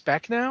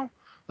spec now.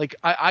 Like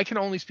I can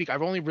only speak.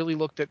 I've only really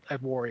looked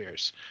at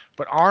warriors,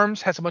 but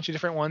arms has a bunch of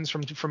different ones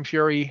from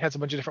Fury, has a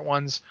bunch of different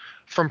ones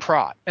from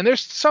Prot, and there's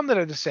some that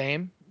are the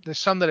same. There's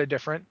some that are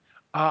different.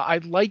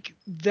 I like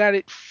that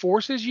it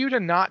forces you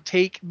to not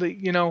take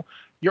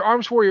your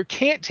arms warrior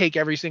can't take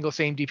every single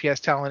same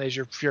DPS talent as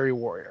your Fury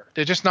warrior.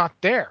 They're just not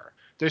there.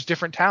 There's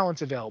different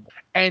talents available,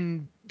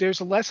 and there's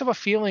less of a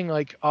feeling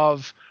like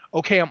of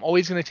okay, I'm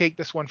always going to take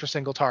this one for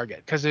single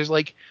target because there's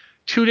like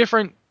two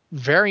different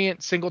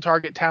variant single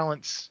target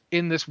talents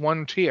in this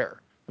one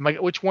tier. I'm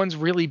like, which one's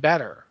really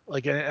better?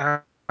 Like,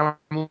 and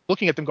I'm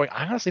looking at them going,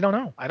 I honestly don't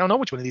know. I don't know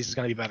which one of these is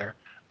going to be better.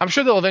 I'm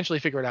sure they'll eventually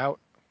figure it out,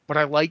 but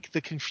I like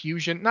the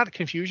confusion, not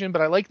confusion,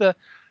 but I like the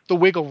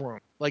wiggle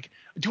room. Like,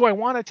 do I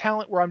want a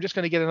talent where I'm just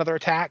going to get another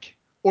attack,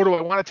 or do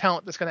I want a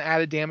talent that's going to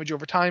add a damage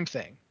over time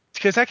thing?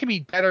 Because that can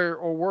be better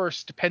or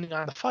worse depending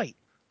on the fight.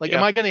 Like,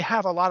 am I going to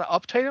have a lot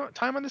of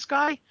uptime on this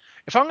guy?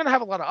 If I'm going to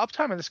have a lot of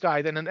uptime on this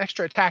guy, then an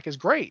extra attack is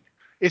great.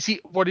 Is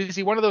he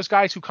one of those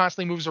guys who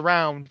constantly moves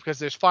around because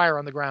there's fire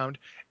on the ground,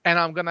 and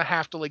I'm going to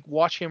have to like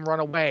watch him run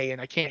away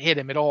and I can't hit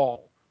him at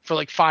all for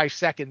like 5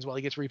 seconds while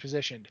he gets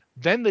repositioned?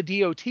 Then the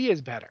DOT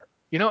is better,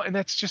 and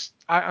that's just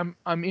I'm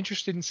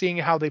interested in seeing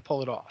how they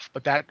pull it off.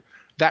 But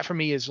that for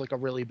me is like a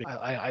really big.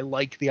 I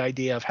like the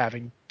idea of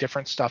having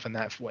different stuff in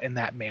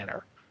that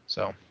manner.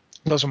 So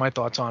those are my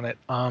thoughts on it.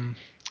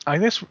 I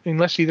guess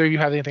unless either of you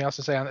have anything else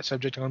to say on that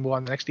subject, I'm gonna move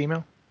on to the next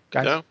email.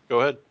 Guys? No,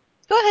 go ahead.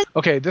 Go ahead.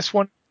 Okay, this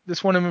one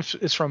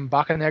is from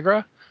Baca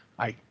Negra.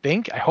 I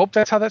hope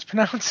that's how that's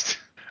pronounced.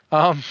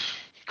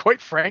 Quite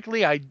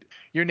frankly,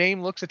 your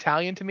name looks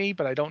Italian to me,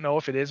 but I don't know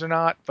if it is or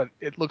not. But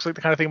it looks like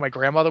the kind of thing my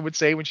grandmother would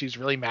say when she's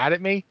really mad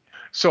at me.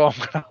 So I'm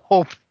gonna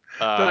hope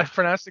that I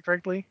pronounced it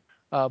correctly.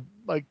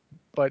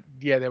 But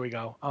yeah, there we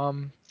go.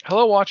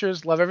 Hello,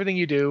 Watchers. Love everything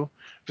you do.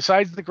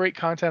 Besides the great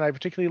content, I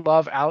particularly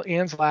love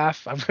Anne's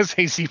laugh. I'm going to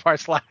say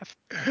Zbart's laugh.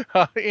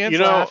 Anne's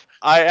laugh.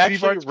 I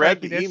actually Zbart's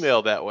read the crankiness.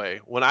 email that way.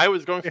 When I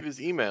was going through these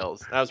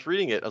emails, and I was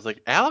reading it, I was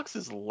like,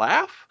 Alex's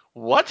laugh?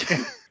 What?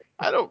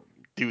 I don't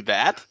do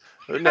that.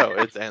 No,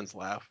 it's Anne's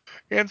laugh.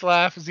 Anne's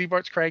laugh,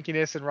 Zbart's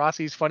crankiness, and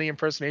Rossi's funny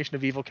impersonation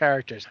of evil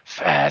characters.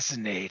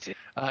 Fascinating.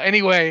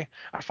 Anyway,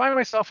 I find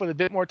myself with a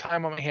bit more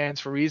time on my hands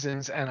for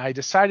reasons, and I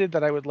decided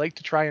that I would like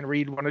to try and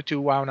read 1 or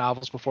 2 WoW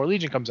novels before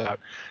Legion comes out.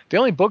 The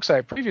only books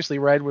I previously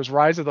read was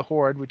Rise of the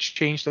Horde, which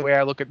changed the way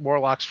I look at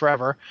Warlocks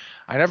forever.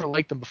 I never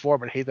liked them before,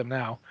 but hate them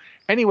now.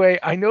 Anyway,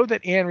 I know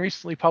that Anne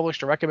recently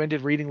published a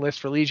recommended reading list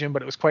for Legion,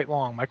 but it was quite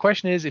long. My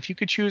question is, if you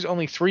could choose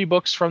only 3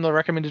 books from the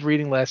recommended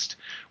reading list,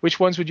 which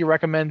ones would you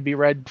recommend be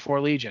read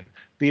before Legion?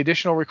 The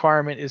additional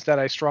requirement is that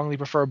I strongly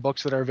prefer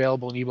books that are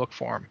available in ebook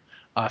form.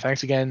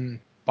 Thanks again,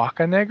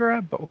 Baca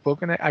Negra?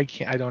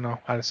 I don't know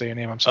how to say your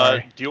name. I'm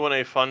sorry. Do you want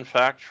a fun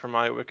fact from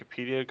my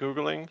Wikipedia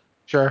Googling?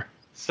 Sure.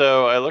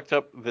 So I looked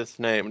up this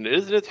name. It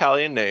is an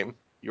Italian name.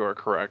 You are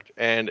correct.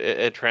 And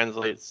it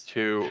translates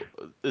to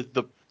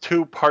the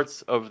 2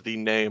 parts of the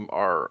name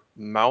are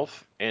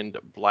mouth and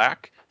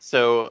black.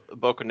 So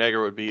Boca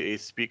Negra would be a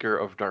speaker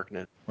of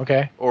darkness.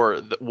 Okay. Or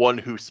the one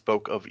who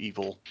spoke of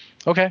evil.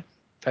 Okay.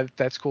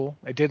 That's cool.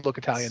 I did look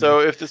Italian. So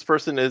if this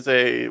person is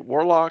a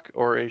warlock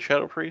or a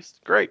shadow priest,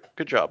 great.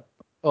 Good job.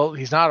 Well,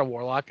 he's not a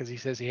warlock because he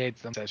says he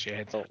hates them. Says she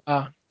hates them.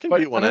 Can But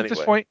be one at this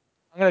point,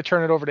 I'm going to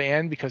turn it over to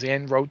Anne because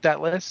Anne wrote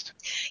that list.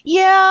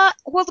 Yeah,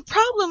 well,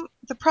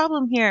 the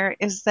problem here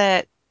is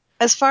that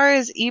as far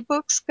as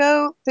ebooks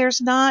go,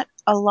 there's not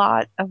a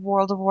lot of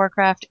World of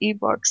Warcraft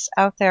ebooks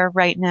out there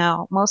right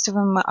now. Most of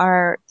them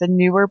are the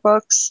newer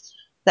books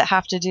that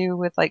have to do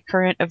with like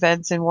current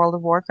events in World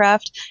of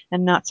Warcraft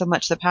and not so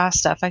much the past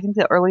stuff. I think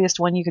the earliest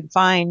one you can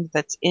find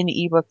that's in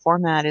ebook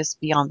format is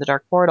Beyond the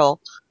Dark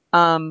Portal.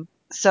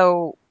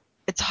 So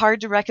it's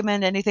hard to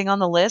recommend anything on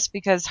the list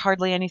because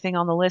hardly anything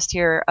on the list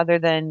here other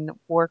than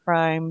War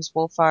Crimes,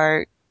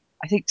 Wolfheart,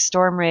 I think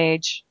Storm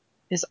Rage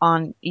is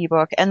on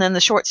ebook. And then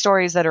the short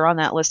stories that are on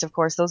that list, of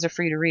course, those are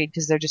free to read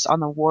because they're just on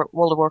the World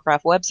of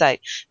Warcraft website.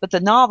 But the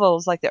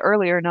novels, like the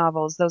earlier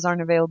novels, those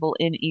aren't available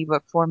in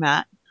ebook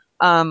format.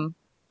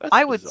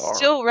 I would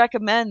still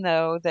recommend,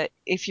 though, that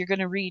if you're going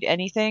to read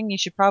anything, you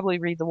should probably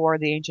read the War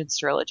of the Ancients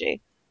trilogy.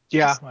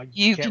 Yeah,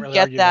 you can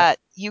get that.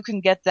 You can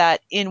get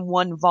that in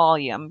one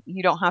volume.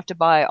 You don't have to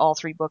buy all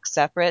 3 books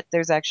separate.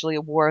 There's actually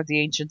a War of the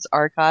Ancients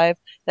archive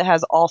that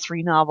has all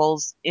 3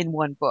 novels in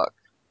one book,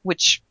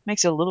 which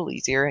makes it a little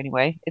easier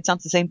anyway. It's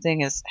not the same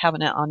thing as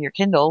having it on your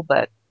Kindle,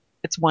 but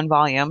it's one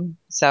volume.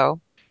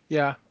 So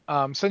yeah,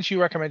 since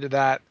you recommended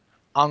that,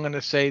 I'm going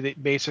to say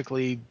that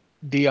basically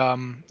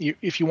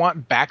if you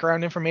want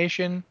background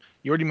information,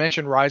 you already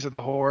mentioned Rise of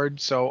the Horde,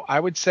 so I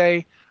would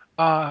say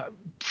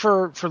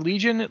for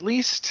Legion at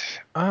least,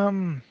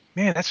 man,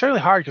 that's fairly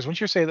hard because once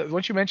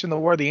you mention the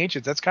War of the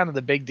Ancients, that's kind of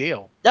the big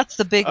deal. That's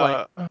the big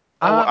one.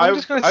 I'm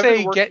just going to say I've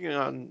been working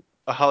on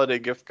a holiday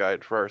gift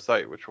guide for our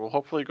site, which will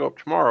hopefully go up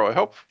tomorrow.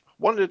 I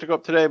wanted it to go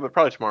up today, but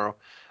probably tomorrow.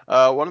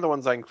 One of the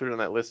ones I included on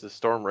that list is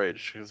Storm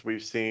Rage, because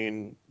we've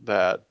seen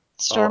that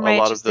Storm a Rage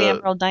lot is of the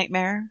Emerald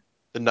Nightmare.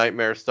 the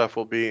Nightmare stuff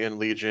will be in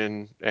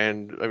Legion,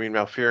 and I mean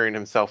Malfurion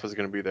himself is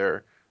going to be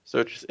there, so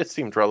it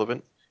seemed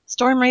relevant.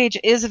 Storm Rage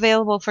is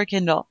available for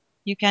Kindle.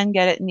 You can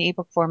get it in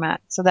ebook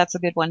format, so that's a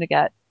good one to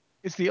get.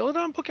 Is the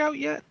Illidan book out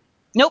yet?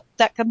 Nope,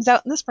 that comes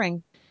out in the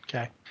spring.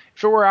 Okay.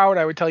 If it were out,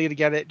 I would tell you to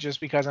get it just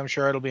because I'm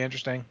sure it'll be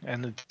interesting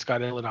and it's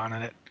got Illidan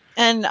in it.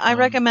 And I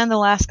recommend The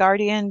Last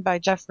Guardian by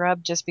Jeff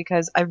Grubb just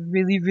because I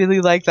really, really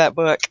like that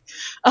book.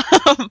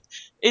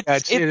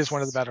 It is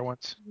one of the better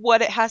ones.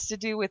 What it has to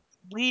do with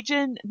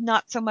Legion,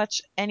 not so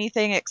much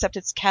anything except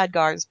it's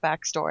Khadgar's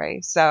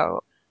backstory.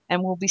 So,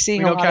 and we'll be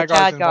seeing a lot of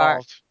Khadgar.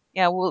 Involved.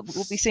 Yeah, we'll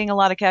be seeing a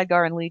lot of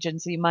Khadgar in Legion,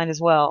 so you might as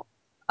well.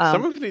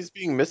 Some of these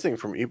being missing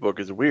from ebook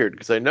is weird,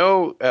 because I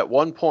know at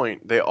one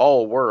point they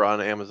all were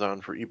on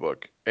Amazon for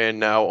ebook, and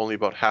now only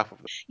about half of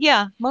them.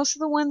 Yeah, most of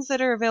the ones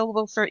that are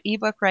available for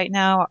ebook right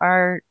now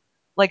are,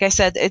 like I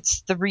said,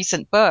 it's the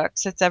recent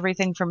books. It's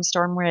everything from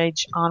Storm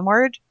Rage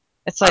onward.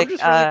 It's like I'm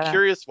just really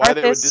curious why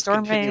they would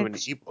discontinue an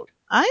ebook.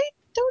 I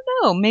don't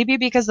know. Maybe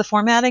because the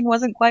formatting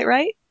wasn't quite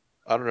right.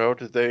 I don't know.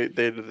 Did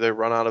they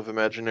run out of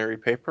imaginary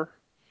paper?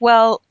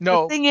 Well,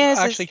 no. The thing is,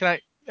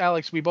 actually,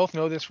 Alex? We both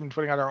know this from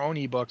putting out our own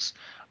ebooks.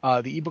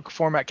 The ebook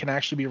format can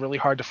actually be really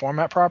hard to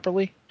format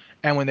properly.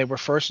 And when they were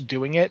first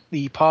doing it,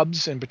 the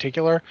pubs in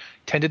particular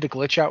tended to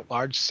glitch out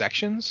large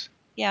sections.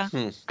 Yeah.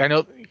 I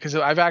know because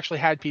I've actually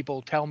had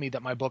people tell me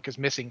that my book is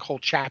missing whole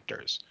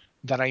chapters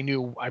that I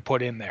knew I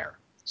put in there.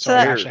 So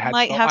I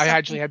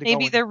actually had to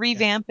maybe they're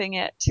revamping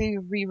it to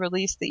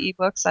re-release the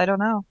ebooks. I don't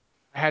know.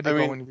 I had to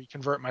go and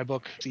reconvert my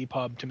book to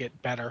EPUB to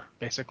get better,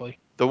 basically.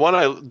 The one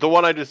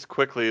I just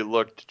quickly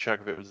looked to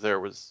check if it was there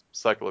was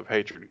Cycle of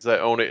Hatred, because I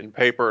own it in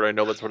paper, and I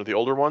know that's one of the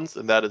older ones,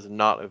 and that is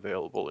not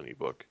available in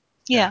ebook.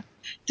 Yeah.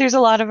 There's a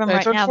lot of them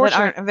right now that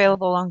aren't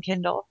available on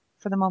Kindle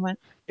for the moment.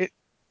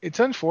 It's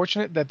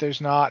unfortunate that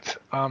there's not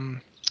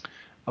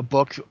a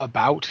book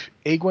about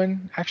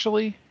Egwene,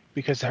 actually,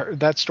 because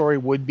that story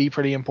would be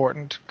pretty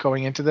important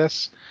going into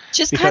this.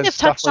 Just kind of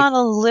touched on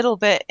a little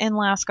bit in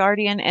Last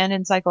Guardian and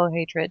in Cycle of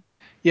Hatred.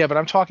 Yeah, but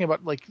I'm talking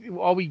about, like,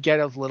 all we get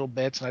is little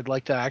bits, and I'd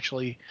like to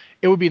actually...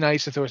 It would be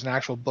nice if there was an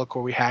actual book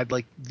where we had,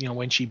 like,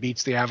 when she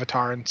beats the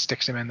Avatar and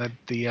sticks him in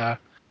the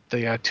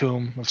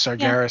tomb of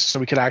Sargeras, so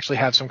we could actually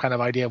have some kind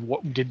of idea of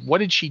what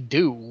did she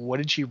do? What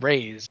did she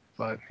raise?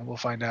 But we'll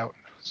find out.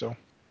 So,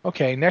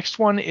 okay, next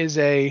one is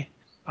a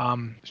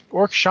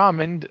orc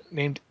shaman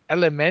named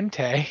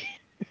Elemente.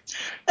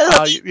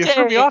 You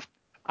threw me off.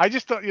 I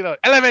just thought,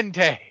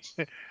 Elemente.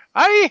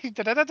 I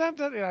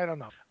don't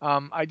know.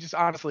 I just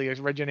honestly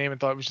read your name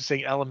and thought it was just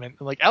saying element.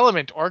 I'm like,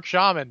 element, orc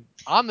shaman,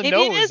 on the nose.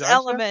 Maybe it is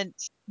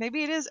element.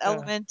 Maybe it is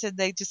element, and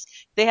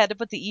they had to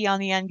put the E on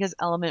the end because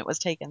element was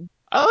taken.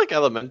 I like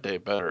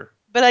Elemente better.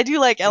 But I do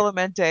like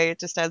Elemente. It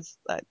just has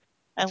that.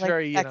 I like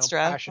very,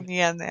 extra on the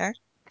end there.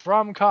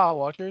 From Kyle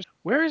Watchers,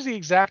 where is the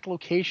exact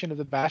location of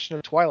the Bastion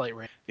of Twilight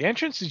Raid? The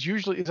entrance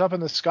is up in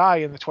the sky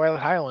in the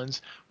Twilight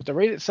Highlands, but the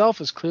raid itself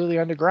is clearly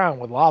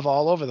underground with lava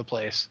all over the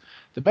place.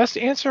 The best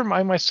answer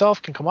I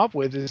myself can come up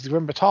with is the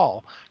Grim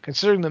Batal,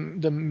 considering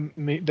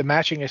the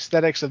matching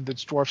aesthetics of the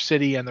dwarf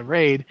city and the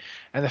raid,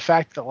 and the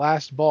fact that the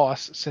last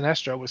boss,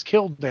 Sinestra, was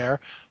killed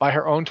there by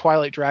her own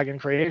Twilight Dragon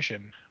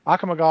creation.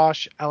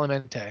 Akamagosh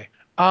Elemente.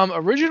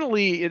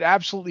 Originally, it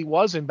absolutely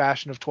was in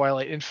Bastion of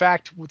Twilight. In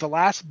fact, with the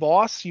last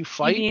boss you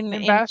fight in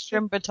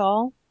Bastion... Grim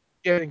Batal?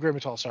 Yeah, in Grim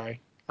Batal, sorry.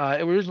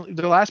 Originally,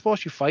 the last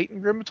boss you fight in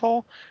Grim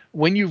Batal,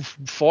 when you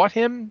fought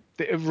him,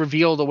 it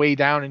revealed a way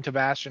down into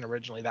Bastion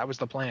originally. That was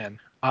the plan.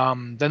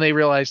 Then they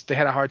realized they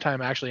had a hard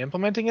time actually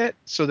implementing it,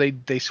 so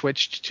they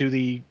switched to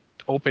the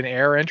open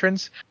air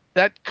entrance.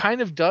 That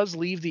kind of does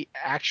leave the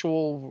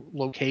actual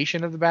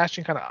location of the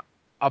Bastion kind of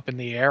up in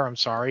the air. I'm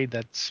sorry,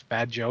 that's a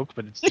bad joke,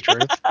 but it's the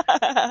truth.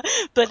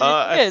 But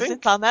it is.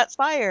 It's on that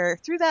spire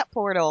through that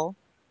portal.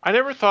 I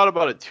never thought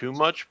about it too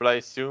much, but I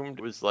assumed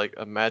it was like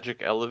a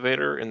magic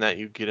elevator in that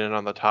you get in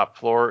on the top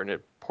floor and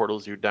it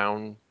portals you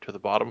down to the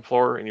bottom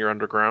floor and you're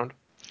underground.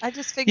 I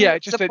just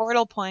figured it's a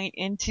portal point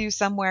into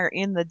somewhere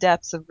in the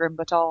depths of Grim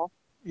Batal.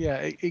 Yeah,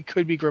 it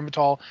could be Grim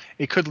Batal.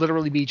 It could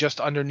literally be just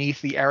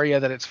underneath the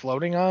area that it's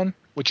floating on,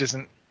 which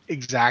isn't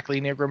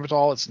exactly near Grim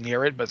Batal. It's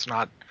near it, but it's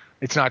not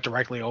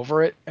directly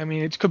over it. I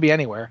mean, it could be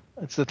anywhere.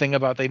 It's the thing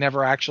about they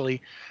never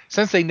actually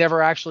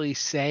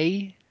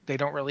say, they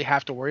don't really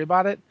have to worry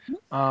about it.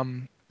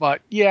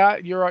 But yeah,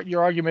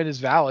 your argument is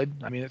valid.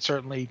 I mean, it's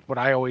certainly what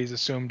I always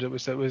assumed it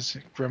was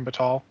Grim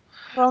Batal.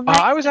 Well,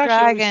 Night of the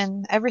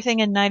Dragon, everything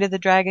in Night of the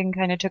Dragon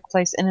kind of took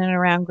place in and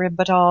around Grim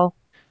Batal.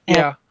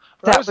 Yeah.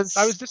 I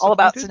was all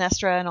about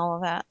Sinestra and all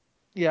of that.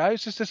 Yeah, I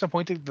was just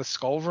disappointed the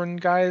Skulvern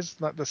guys,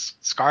 not the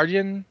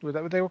Skardian, was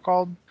that what they were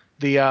called?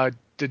 The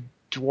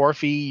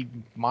dwarfy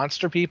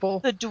monster people.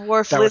 The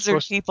dwarf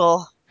lizard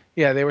people.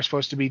 Yeah, they were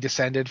supposed to be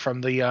descended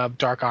from the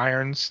Dark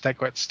Irons that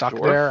got stuck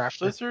dwarf there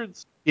after.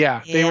 Lizards?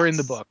 Yeah, they were in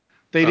the book.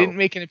 They didn't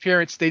make an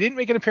appearance. They didn't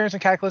make an appearance in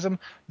Cataclysm.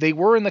 They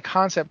were in the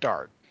concept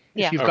art.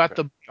 If Yeah. you've got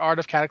the Art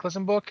of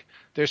Cataclysm book,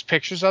 there's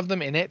pictures of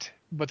them in it,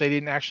 but they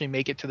didn't actually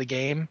make it to the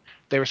game.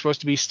 They were supposed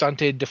to be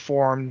stunted,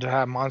 deformed,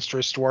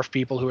 monstrous dwarf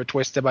people who were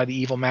twisted by the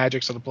evil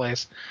magics of the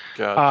place.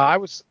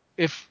 Gotcha.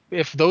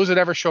 If those had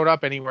ever showed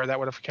up anywhere, that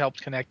would have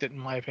helped connect it, in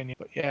my opinion.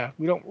 But yeah,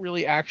 we don't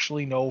really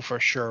actually know for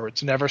sure.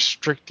 It's never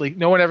strictly.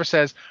 No one ever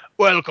says,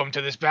 "Welcome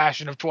to this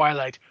bastion of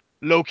Twilight,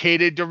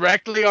 located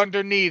directly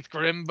underneath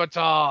Grim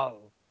Batal."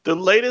 The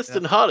latest Yeah.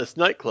 and hottest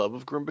nightclub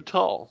of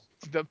Grimbatal.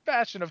 The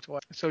bastion of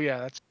Twilight. So yeah,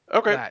 that's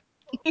Okay. that.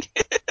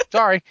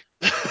 Sorry,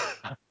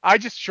 I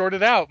just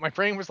shorted out. My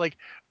brain was like,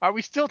 "Are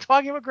we still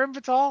talking about Grim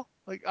Batal?"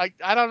 Like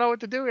I don't know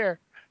what to do here.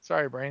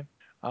 Sorry, brain.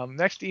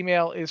 Next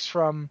email is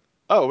from.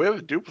 Oh, we have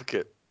a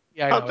duplicate.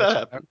 Yeah, I How'd know. that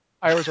happen?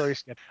 I was already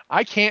scared.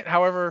 I can't,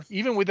 however,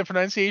 even with the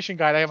pronunciation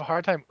guide, I have a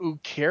hard time.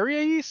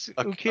 Ukiris?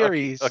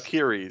 Akiris.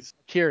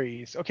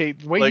 Akiris. Okay,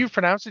 the way Like- you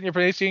pronounced it in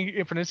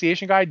your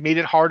pronunciation guide made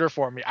it harder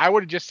for me. I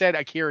would have just said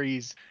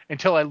Akiris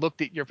until I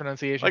looked at your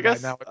pronunciation I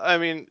guide. guess. I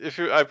mean,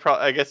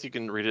 I guess you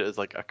can read it as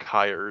like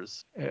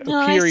Akires. No,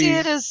 I see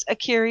it as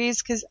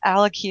Akiris because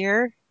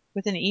Alakir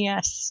with an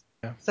ES.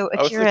 Yeah. So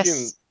I was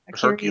thinking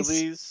Akiris.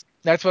 Hercules.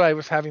 That's what I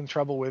was having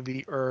trouble with,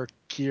 the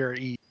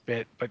Kiri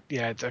bit, but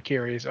yeah, it's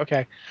Akiris.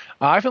 Okay.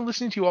 I've been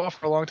listening to you all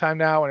for a long time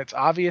now, and it's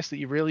obvious that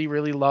you really,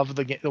 really love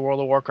the World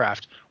of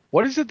Warcraft.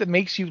 What is it that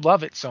makes you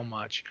love it so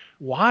much?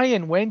 Why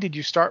and when did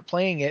you start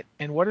playing it,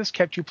 and what has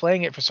kept you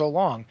playing it for so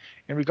long?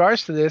 In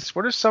regards to this,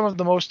 what are some of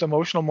the most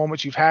emotional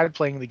moments you've had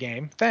playing the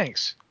game?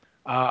 Thanks.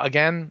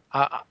 Again,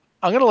 I'm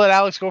going to let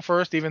Alex go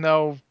first, even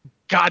though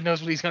God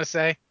knows what he's going to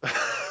say.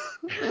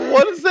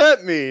 What does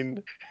that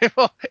mean?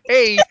 Well,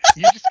 A,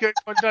 you just get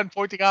done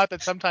pointing out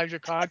that sometimes you're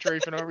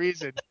contrary for no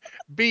reason.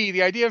 B,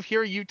 the idea of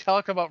hearing you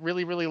talk about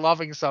really, really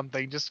loving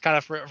something just kind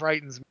of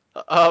frightens me.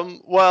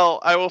 Well,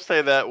 I will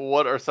say that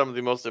what are some of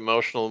the most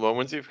emotional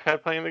moments you've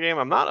had playing the game?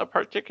 I'm not a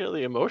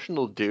particularly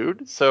emotional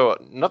dude, so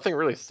nothing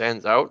really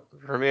stands out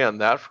for me on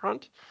that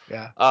front.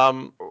 Yeah.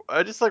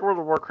 I just like World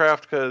of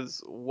Warcraft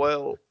because,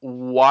 well,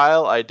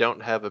 while I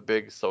don't have a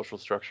big social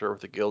structure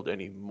with the guild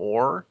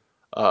anymore,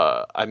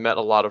 I met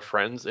a lot of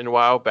friends in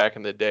WoW back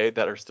in the day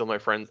that are still my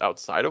friends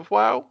outside of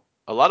WoW.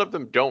 A lot of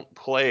them don't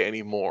play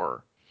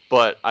anymore,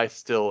 but I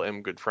still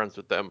am good friends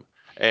with them.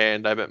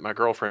 And I met my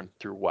girlfriend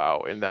through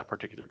WoW in that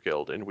particular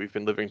guild, and we've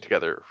been living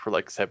together for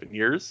like 7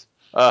 years.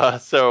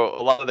 So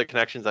a lot of the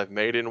connections I've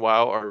made in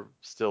WoW are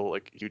still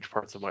like huge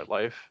parts of my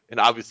life, and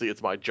obviously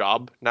it's my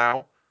job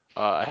now.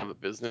 I have a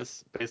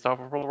business based off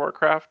of World of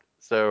Warcraft,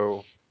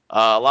 so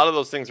a lot of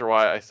those things are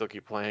why I still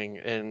keep playing.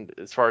 And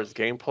as far as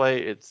gameplay,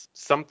 it's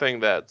something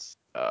that's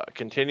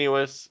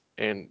continuous,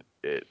 and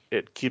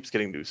it keeps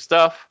getting new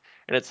stuff,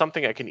 and it's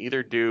something I can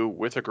either do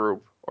with a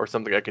group or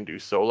something I can do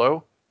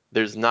solo.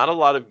 There's not a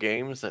lot of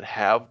games that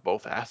have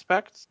both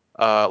aspects.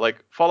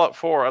 Like Fallout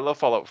 4, I love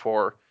Fallout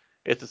 4.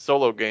 It's a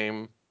solo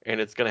game,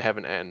 and it's going to have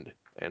an end,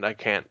 and I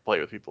can't play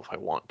with people if I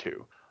want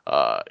to.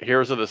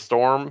 Heroes of the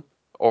Storm,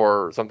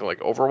 or something like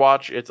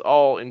Overwatch, it's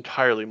all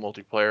entirely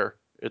multiplayer.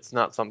 It's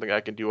not something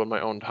I can do on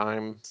my own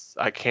time.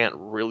 I can't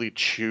really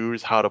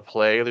choose how to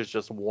play. There's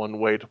just one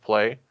way to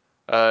play.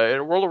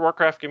 And World of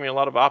Warcraft gave me a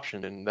lot of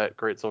option in that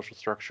great social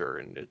structure,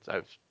 and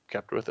I've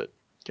kept with it.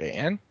 Okay,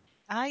 Anne?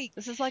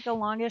 This is like a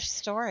longish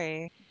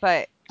story,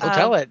 but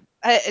Tell it.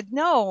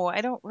 no,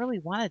 I don't really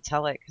want to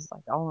tell it because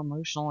like all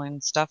emotional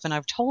and stuff, and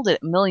I've told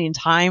it a million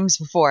times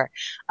before.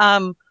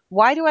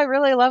 Why do I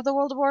really love the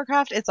World of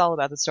Warcraft? It's all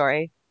about the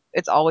story.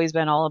 It's always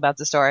been all about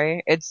the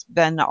story. It's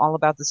been all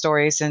about the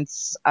story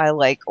since I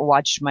like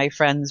watched my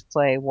friends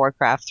play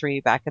Warcraft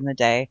 3 back in the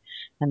day,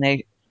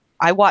 and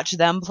I watched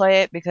them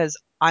play it because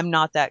I'm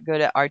not that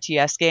good at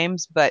RTS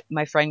games, but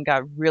my friend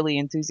got really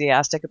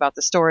enthusiastic about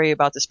the story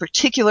about this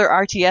particular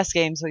RTS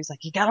game, so he's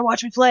like, "You gotta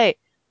watch me play."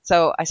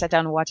 So I sat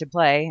down and watched him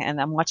play, and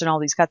I'm watching all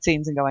these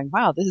cutscenes and going,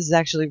 "Wow, this is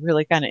actually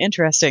really kind of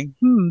interesting."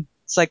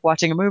 It's like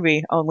watching a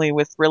movie, only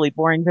with really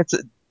boring bits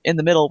in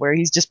the middle where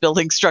he's just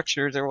building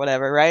structures or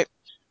whatever, right?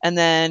 And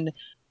then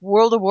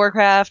World of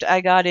Warcraft,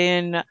 I got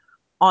in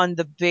on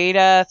the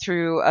beta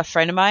through a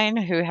friend of mine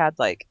who had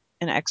like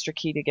an extra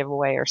key to give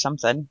away or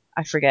something.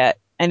 I forget.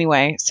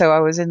 Anyway, so I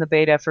was in the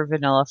beta for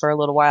vanilla for a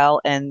little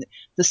while, and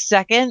the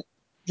second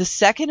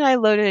I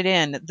loaded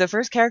in, the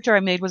first character I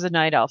made was a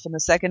night elf, and the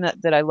second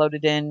that I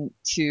loaded in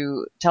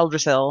to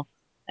Teldrassil,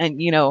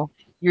 and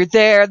you're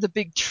there, the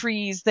big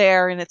trees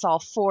there, and it's all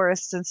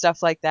forests and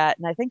stuff like that,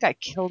 and I think I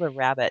killed a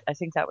rabbit. I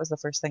think that was the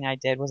first thing I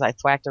did, was I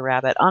thwacked a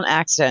rabbit on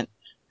accident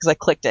because I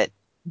clicked it.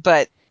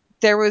 But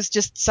there was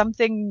just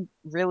something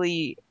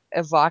really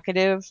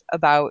evocative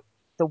about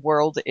the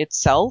world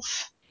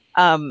itself.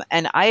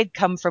 And I had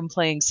come from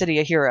playing City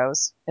of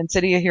Heroes, and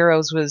City of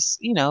Heroes was,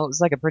 it was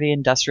like a pretty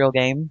industrial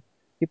game.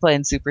 You play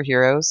in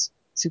superheroes.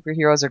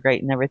 Superheroes are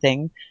great and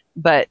everything.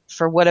 But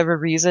for whatever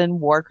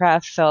reason,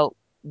 Warcraft felt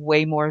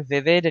way more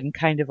vivid and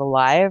kind of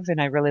alive, and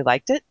I really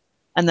liked it.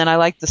 And then I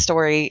liked the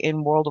story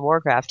in World of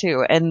Warcraft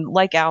too. And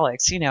like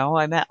Alex,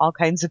 I met all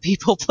kinds of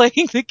people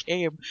playing the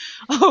game.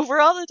 Over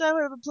all the time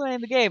I've been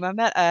playing the game, I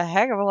met a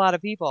heck of a lot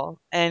of people.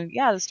 And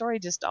yeah, the story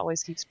just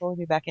always keeps pulling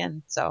me back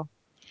in. So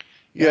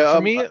Yeah.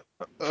 For me, go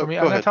I'm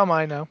gonna ahead. tell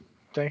mine now.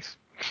 Thanks.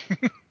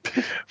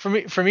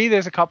 For me,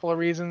 there's a couple of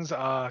reasons.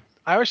 I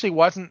actually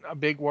wasn't a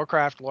big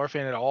Warcraft lore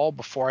fan at all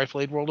before I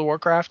played World of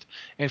Warcraft.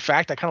 In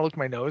fact, I kind of looked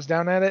my nose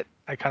down at it.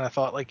 I kind of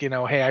thought like,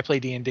 hey, I play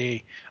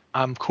D&D,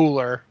 I'm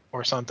cooler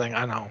or something.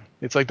 I don't know.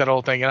 It's like that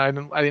old thing,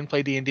 and I didn't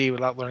play D&D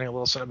without learning a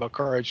little something about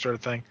courage, sort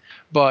of thing.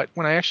 But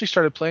when I actually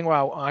started playing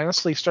WoW, I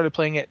honestly started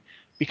playing it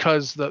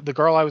because the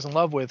girl I was in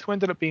love with, who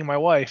ended up being my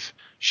wife,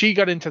 she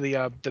got into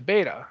the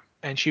beta,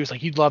 and she was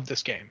like, "You'd love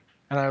this game."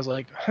 And I was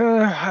like,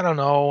 I don't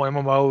know,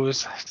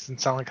 MMOs doesn't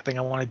sound like a thing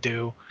I want to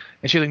do.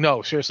 And she's like,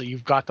 no, seriously,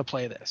 you've got to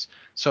play this.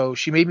 So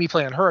she made me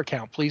play on her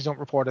account. Please don't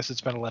report us. It's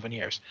been 11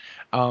 years.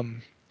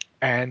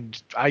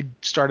 And I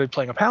started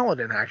playing a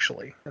paladin,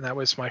 actually. And that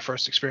was my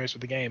first experience with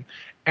the game.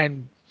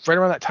 And right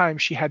around that time,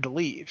 she had to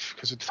leave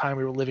because at the time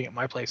we were living at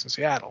my place in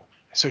Seattle.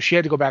 So she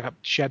had to go back up.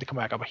 She had to come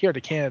back up here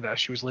to Canada.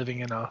 She was living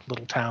in a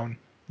little town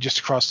just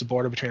across the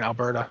border between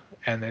Alberta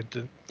and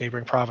the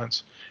neighboring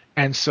province.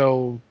 And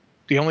so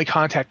the only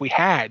contact we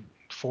had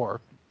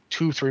for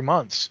 2-3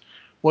 months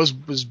was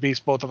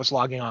based both of us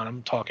logging on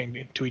and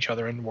talking to each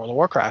other in World of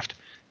Warcraft.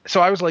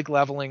 So I was like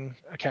leveling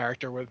a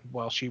character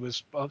she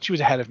was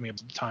ahead of me at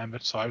the time,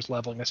 but so I was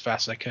leveling as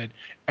fast as I could,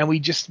 and we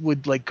just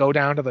would like go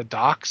down to the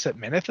docks at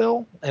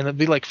Menethil, and it'd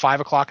be like 5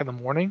 o'clock in the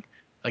morning,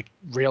 like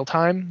real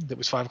time. It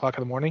was 5 o'clock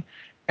in the morning,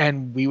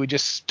 and we would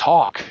just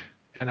talk.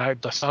 And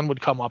the sun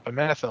would come up in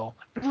Menethil.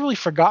 I've really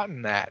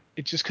forgotten that.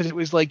 It's just because it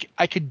was like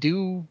I could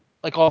do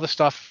like all the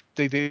stuff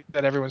that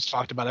everyone's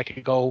talked about. I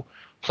could go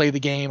play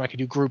the game. I could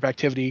do group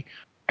activity,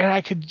 and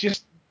I could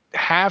just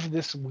have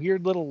this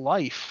weird little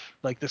life,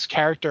 like this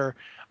character.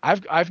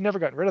 I've never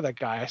gotten rid of that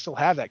guy. I still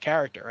have that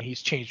character.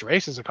 He's changed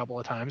races a couple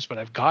of times, but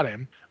I've got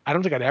him. I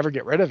don't think I'd ever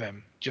get rid of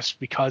him just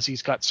because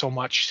he's got so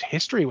much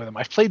history with him.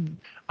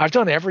 I've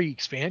done every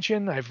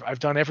expansion. I've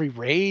done every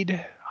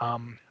raid.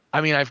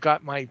 I've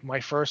got my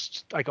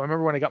first, like, I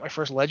remember when I got my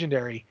first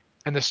legendary,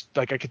 and this,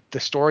 like, the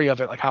story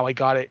of it, like how I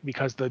got it,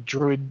 because the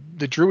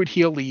druid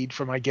heal lead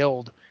for my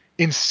guild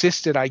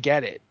insisted I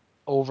get it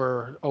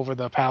over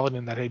the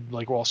paladin that had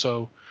like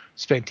also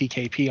spent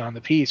TKP on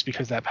the piece,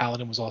 because that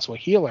paladin was also a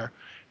healer.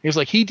 He was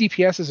like, he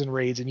DPSs in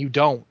raids and you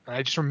don't. And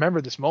I just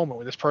remember this moment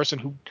where this person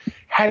who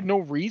had no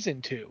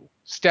reason to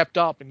stepped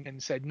up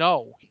and said,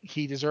 no,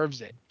 he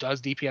deserves it.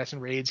 Does DPS in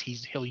raids,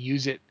 he'll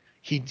use it.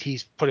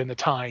 He's put in the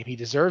time. He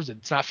deserves it.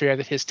 It's not fair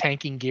that his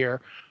tanking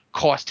gear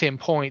cost him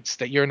points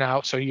that you're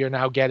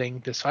now getting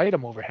this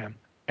item over him.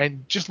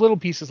 And just little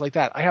pieces like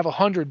that. I have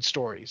 100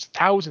 stories,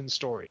 1,000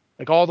 stories,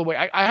 like all the way.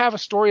 I have a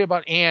story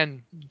about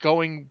Anne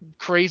going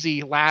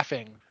crazy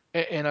laughing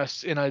in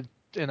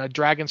a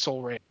Dragon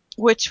Soul raid.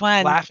 Which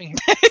one? Laughing.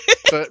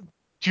 Do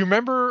you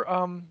remember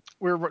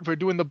we're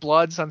doing the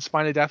Bloods on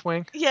Spine of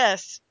Deathwing?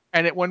 Yes.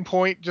 And at one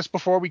point, just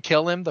before we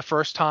kill him the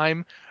first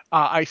time,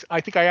 I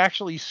think I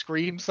actually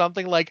screamed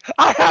something like,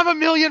 "I have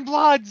 1,000,000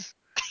 bloods!"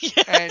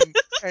 Yes.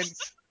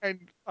 And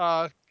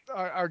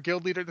our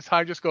guild leader at the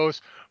time just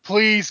goes,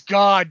 "Please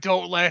God,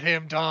 don't let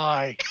him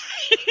die."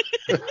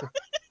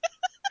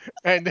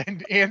 And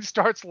then Anne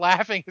starts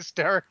laughing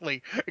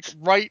hysterically,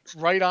 like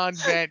right on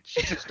vent.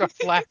 She just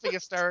starts laughing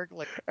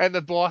hysterically, and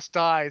the boss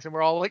dies, and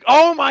we're all like,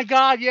 "Oh my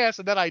God, yes!"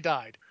 And then I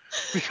died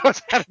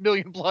because I had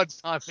 1,000,000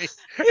 bloods on me,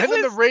 and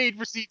then the raid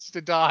proceeds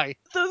to die.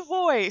 The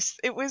voice.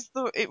 It was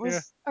Yeah.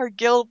 our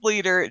guild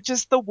leader.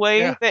 Just the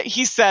way that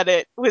he said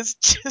it was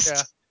just.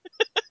 Yeah.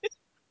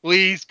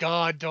 Please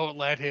God, don't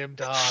let him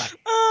die.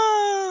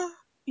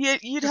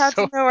 You'd have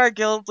to know our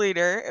guild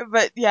leader,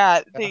 but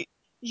yeah,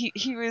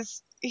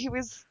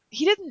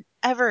 he didn't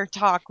ever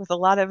talk with a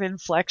lot of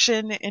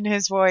inflection in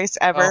his voice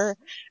ever.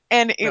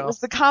 And it was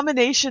the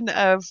combination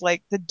of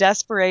like the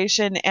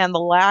desperation and the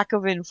lack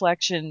of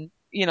inflection,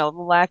 the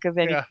lack of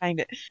any kind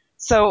of.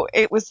 So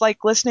it was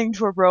like listening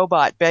to a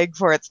robot beg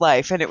for its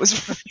life, and it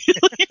was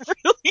really,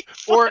 really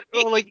funny.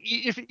 Or like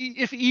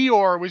if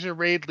Eeyore was your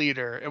raid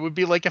leader, it would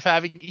be like if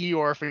having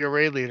Eeyore for your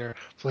raid leader.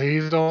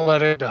 Please don't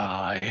let it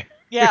die.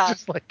 Yeah. It's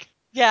just like.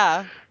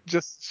 Yeah.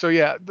 Just so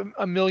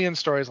a million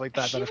stories like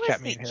that have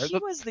kept me in here. He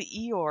was the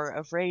Eeyore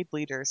of raid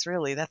leaders,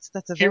 really. That's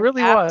a He very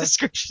really apt was.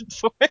 description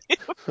for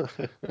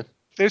him.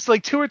 There's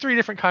like 2 or 3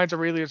 different kinds of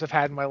raid leaders I've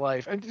had in my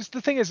life, and just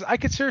the thing is, I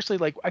could seriously,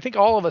 like, I think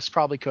all of us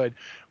probably could.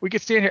 We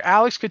could stand here.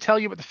 Alex could tell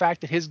you about the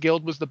fact that his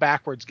guild was the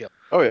backwards guild.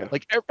 Oh yeah.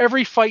 Like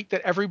every fight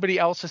that everybody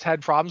else has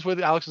had problems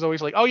with, Alex is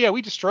always like, "Oh yeah,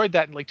 we destroyed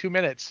that in like 2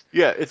 minutes."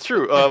 Yeah, it's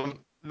true.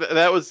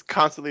 That was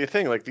constantly a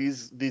thing. Like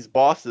these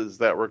bosses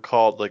that were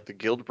called like the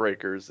guild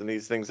breakers, and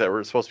these things that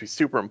were supposed to be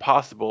super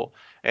impossible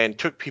and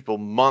took people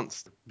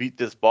months to beat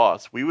this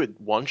boss. We would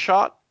one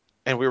shot,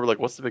 and we were like,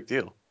 "What's the big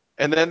deal?"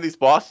 And then these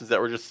bosses that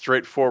were just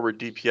straightforward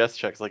DPS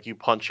checks, like you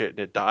punch it and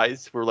it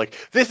dies. We're like,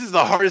 "This is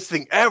the hardest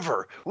thing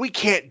ever. We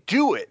can't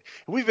do it.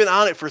 We've been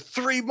on it for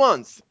 3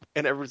 months."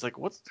 And everyone's like,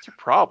 what's your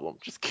problem?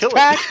 Just kill it.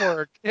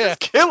 Patchwork. Yeah. Just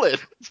kill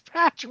it. It's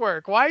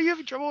patchwork. Why are you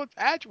having trouble with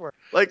patchwork?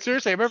 Like,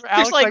 seriously, I remember There's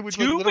Alex and I like would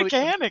two literally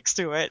mechanics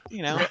to it,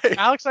 you know. Right.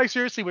 Alex and I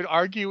seriously would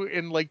argue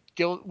in like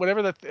guild,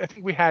 whatever that I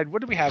think we had.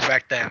 What did we have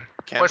back then?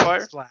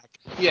 Campfire? Slack.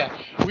 Yeah,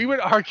 we would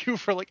argue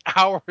for like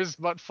hours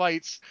about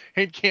fights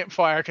in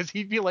Campfire because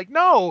he'd be like,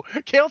 "No,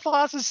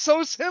 Kael'thas is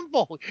so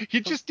simple.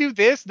 You just do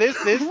this, Right.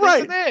 this,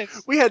 and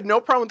this." We had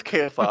no problem with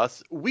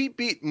Kael'thas. We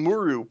beat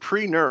Muru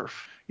pre-nerf.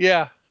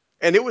 Yeah,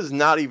 And it was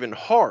not even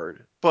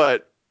hard.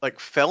 But, like,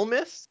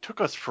 Felmist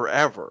took us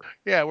forever.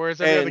 yeah. Whereas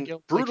every other And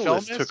guild,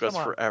 Brutalist like, took us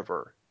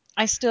forever.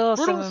 I still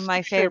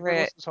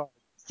Brutalist is hard.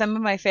 some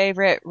of my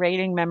favorite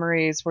raiding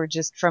memories were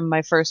just from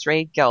my first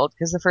raid guild,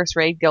 because the first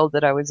raid guild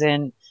that I was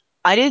in,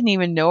 I didn't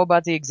even know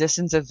about the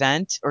existence of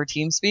Vent or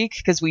TeamSpeak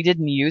because we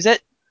didn't use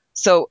it.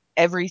 So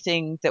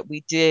everything that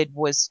we did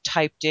was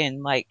typed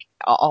in, like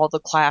all the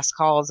class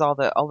calls, all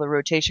the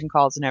rotation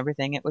calls and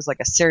everything. It was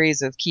like a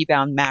series of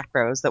keybound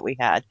macros that we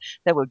had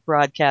that would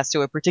broadcast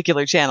to a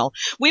particular channel.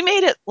 We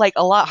made it like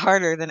a lot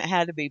harder than it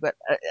had to be, but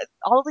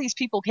all these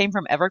people came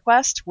from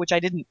EverQuest, which I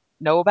didn't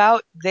know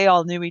about. They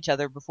all knew each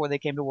other before they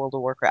came to World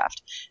of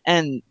Warcraft,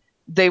 and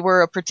they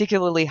were a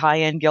particularly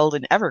high-end guild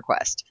in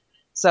EverQuest.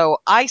 So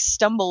I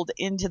stumbled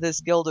into this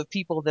guild of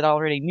people that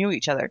already knew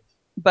each other,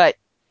 but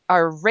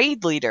our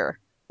raid leader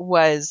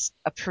was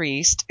a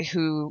priest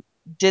who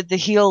did the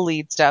heal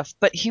lead stuff,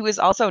 but he was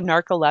also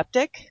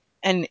narcoleptic.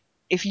 And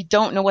if you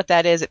don't know what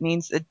that is, it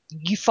means that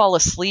you fall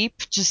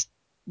asleep just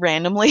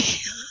randomly.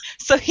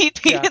 So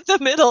he'd be in the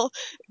middle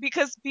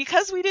because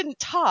we didn't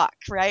talk,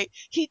 right?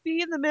 He'd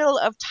be in the middle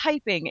of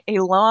typing a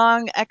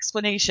long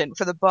explanation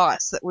for the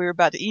boss that we were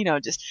about to,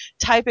 just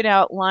typing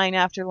out line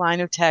after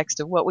line of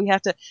text of what we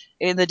have to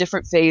in the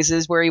different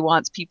phases where he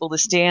wants people to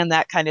stand,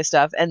 that kind of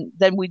stuff. And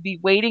then we'd be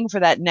waiting for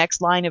that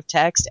next line of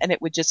text and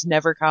it would just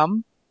never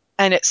come.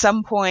 And at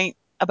some point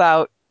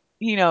about,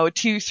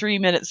 2-3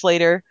 minutes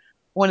later,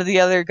 one of the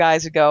other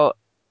guys would go,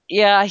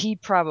 yeah, he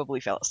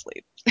probably fell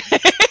asleep.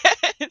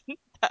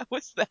 That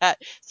was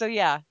that. So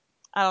yeah,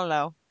 I don't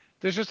know.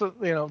 There's just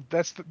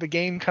that's the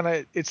game kind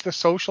of, it's the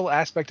social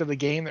aspect of the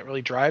game that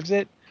really drives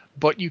it,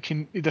 but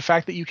the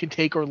fact that you can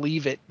take or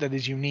leave it that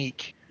is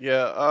unique.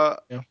 Yeah,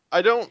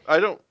 I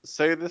don't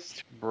say this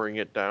to bring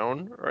it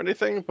down or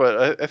anything,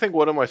 but I think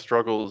one of my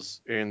struggles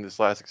in this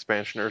last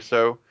expansion or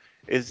so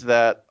is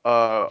that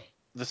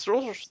the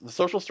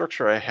social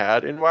structure I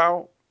had in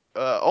WoW,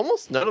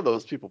 almost none of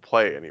those people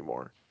play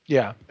anymore.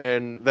 Yeah.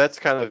 And that's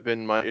kind of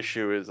been my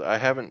issue, is I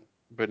haven't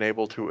been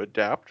able to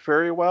adapt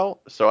very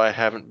well, so I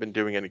haven't been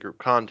doing any group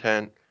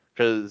content,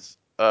 because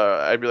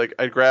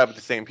I'd grab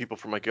the same people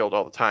from my guild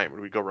all the time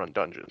and we'd go run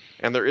dungeons.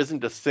 And there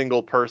isn't a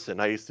single person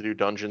I used to do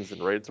dungeons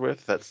and raids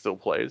with that still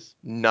plays.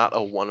 Not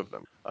a one of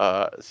them.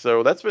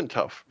 So that's been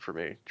tough for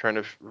me, trying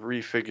to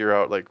refigure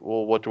out, like,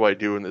 well, what do I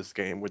do in this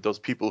game with those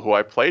people who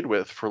I played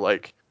with for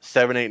like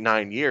 7, 8,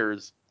 9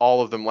 years?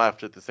 All of them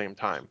left at the same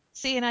time.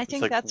 See, and I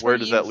think that's where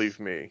does that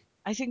leave me?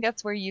 I think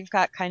that's where you've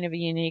got kind of a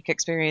unique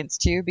experience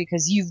too,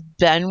 because you've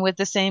been with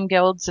the same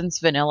guild since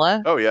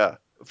vanilla. Oh yeah.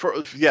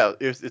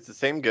 It's the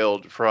same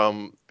guild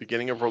from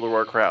beginning of World of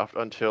Warcraft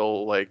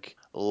until like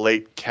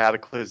late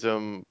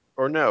Cataclysm,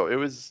 or no,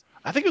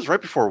 I think it was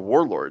right before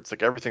Warlords.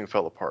 Like, everything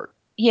fell apart.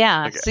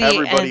 Yeah, like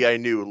everybody I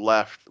knew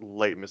left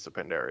late Mists of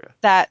Pandaria.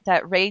 That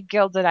raid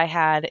guild that I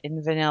had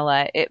in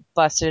vanilla, it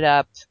busted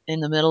up in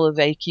the middle of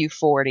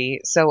AQ40,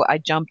 so I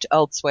jumped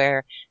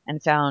elsewhere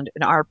and found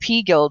an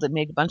RP guild and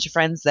made a bunch of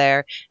friends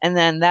there, and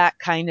then that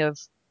kind of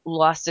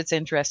lost its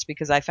interest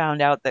because I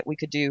found out that we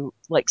could do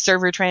like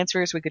server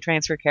transfers, we could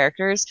transfer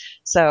characters,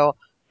 so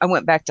I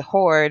went back to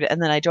Horde,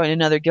 and then I joined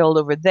another guild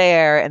over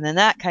there, and then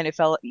that kind of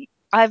fell.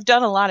 I've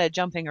done a lot of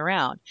jumping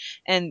around,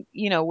 and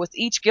with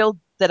each guild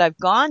that I've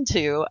gone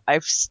to,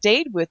 I've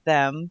stayed with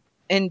them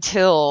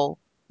until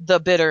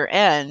the bitter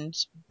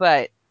end,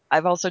 but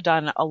I've also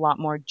done a lot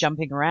more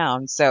jumping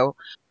around, so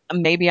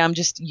maybe I'm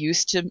just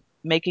used to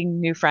making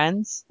new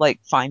friends,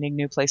 like finding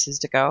new places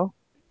to go.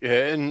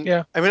 Yeah, and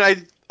yeah. I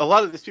mean, a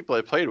lot of these people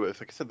I played with,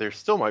 like I said, they're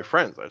still my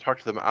friends. I talk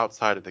to them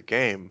outside of the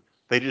game.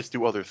 They just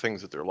do other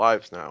things with their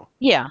lives now.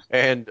 Yeah.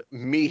 And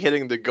me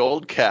hitting the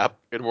gold cap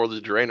in World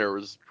of Draenor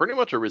was pretty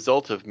much a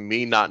result of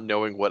me not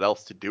knowing what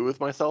else to do with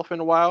myself in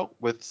a while,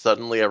 with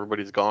suddenly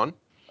everybody's gone.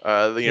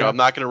 I'm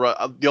not going to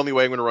run. The only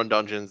way I'm going to run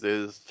dungeons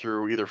is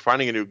through either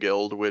finding a new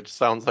guild, which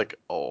sounds like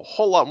a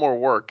whole lot more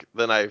work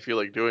than I feel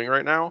like doing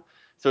right now.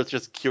 So it's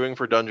just queuing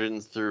for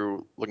dungeons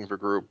through looking for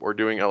group or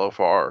doing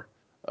LFR.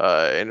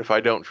 And if I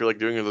don't feel like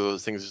doing either of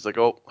those things, it's like,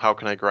 oh, how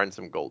can I grind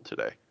some gold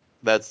today?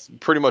 That's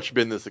pretty much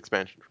been this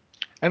expansion.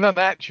 And on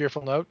that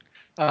cheerful note,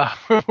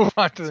 we'll move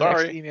on to the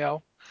next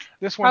email.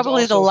 This one's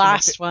probably the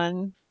last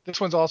one. This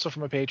one's also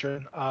from a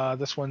patron.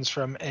 This one's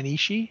from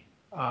Anishi.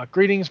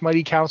 Greetings,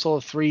 mighty council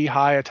of 3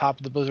 high atop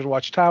of the Blizzard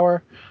Watch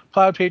Tower.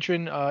 Cloud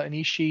Patron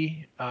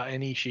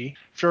Anishi,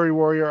 Fury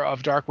Warrior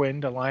of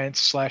Darkwind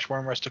Alliance /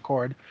 Wormrest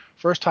Accord,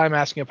 first time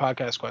asking a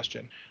podcast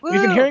question. Woo!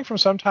 We've been hearing from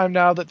some time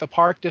now that the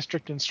Park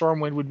District in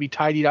Stormwind would be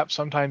tidied up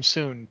sometime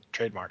soon,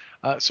 trademark.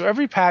 So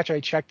every patch I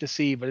check to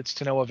see, but it's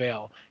to no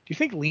avail. Do you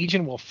think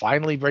Legion will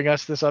finally bring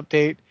us this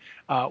update?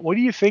 What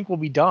do you think will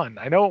be done?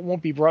 I know it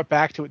won't be brought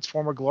back to its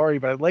former glory,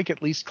 but I'd like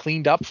at least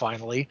cleaned up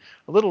finally.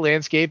 A little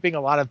landscaping,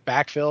 a lot of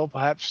backfill,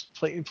 perhaps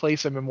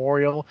place a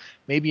memorial,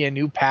 maybe a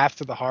new path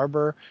to the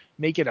harbor,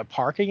 make it a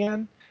park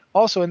again.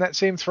 Also, in that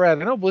same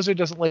thread, I know Blizzard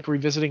doesn't like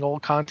revisiting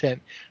old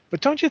content,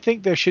 but don't you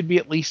think there should be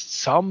at least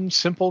some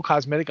simple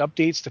cosmetic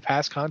updates to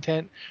past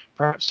content?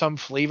 Perhaps some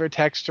flavor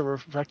text to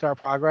reflect our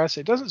progress?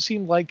 It doesn't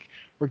seem like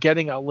we're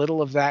getting a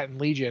little of that in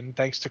Legion,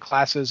 thanks to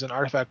classes and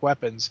artifact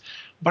weapons.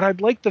 But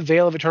I'd like the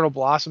Veil of Eternal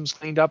Blossoms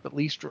cleaned up, at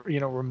least,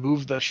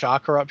 remove the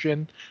shock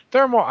corruption.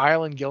 Thermore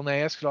Isle and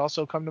Gilneas could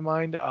also come to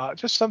mind.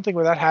 Just something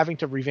without having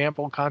to revamp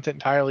old content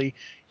entirely,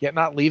 yet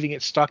not leaving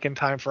it stuck in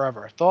time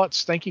forever.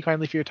 Thoughts? Thank you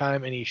kindly for your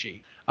time,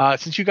 Anishi.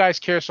 Since you guys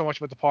care so much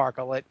about the park,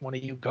 I'll let one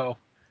of you go.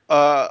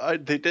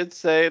 They did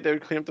say they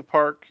would clean up the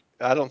park.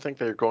 I don't think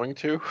they're going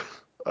to.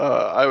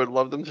 I would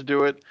love them to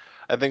do it.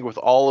 I think with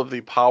all of the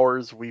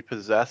powers we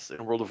possess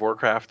in World of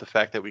Warcraft, the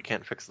fact that we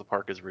can't fix the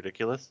park is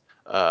ridiculous.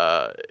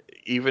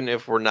 Even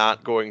if we're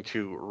not going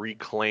to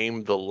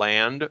reclaim the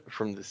land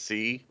from the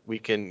sea, we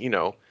can,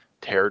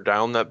 tear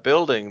down that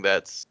building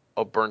that's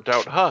a burnt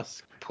out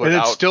husk, put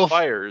out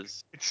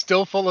fires. It's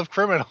still full of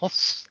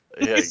criminals.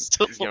 Yeah,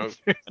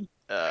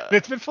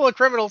 It's been full of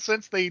criminals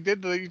since they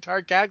did the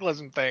entire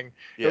Cataclysm thing.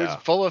 Yeah. It was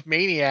full of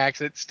maniacs.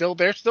 They're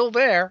still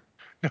there.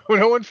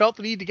 No one felt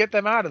the need to get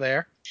them out of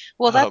there.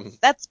 Well,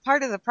 that's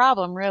part of the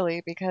problem,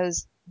 really,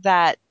 because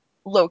that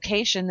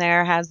location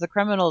there has the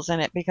criminals in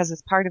it because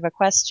it's part of a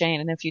quest chain.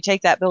 And if you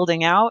take that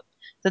building out,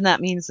 then that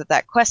means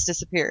that quest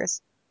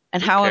disappears.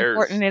 And how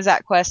important is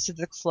that quest to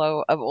the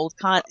flow of old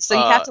content? So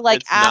you have to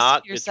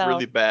ask yourself. It's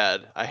really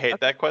bad. I hate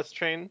that quest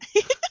chain.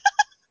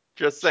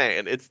 Just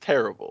saying, it's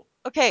terrible.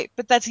 Okay,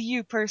 but that's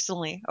you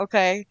personally,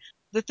 okay?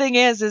 The thing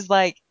is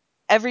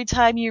every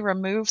time you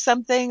remove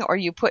something or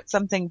you put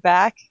something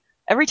back,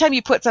 every time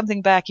you put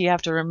something back, you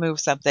have to remove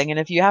something. And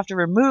if you have to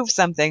remove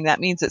something,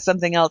 that means that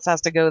something else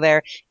has to go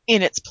there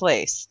in its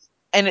place.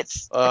 And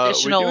it's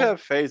additional. We do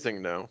have phasing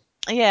now.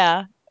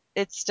 Yeah,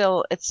 it's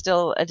still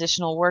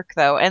additional work,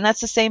 though. And that's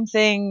the same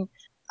thing.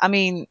 I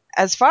mean,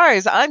 as far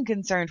as I'm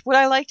concerned, would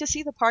I like to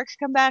see the park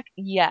come back?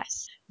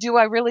 Yes. Do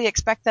I really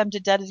expect them to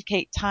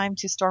dedicate time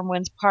to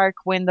Stormwind's Park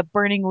when the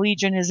Burning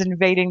Legion is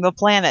invading the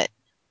planet?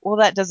 Well,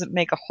 that doesn't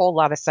make a whole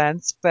lot of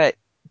sense, but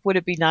would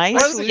it be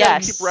nice?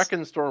 Yes. Keep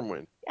wrecking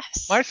Stormwind.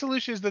 Yes. My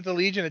solution is that the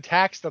Legion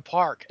attacks the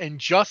park, and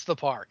just the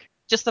park.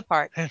 Just the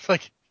park. And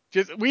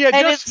it's we had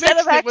just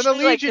fixed it when the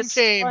Legion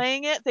came.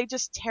 Playing it, they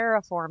just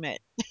terraform it.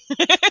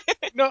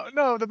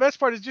 No, the best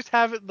part is just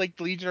have it like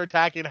the Legion are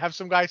attacking and have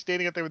some guy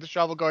standing up there with a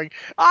shovel going,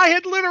 I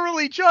had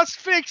literally just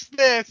fixed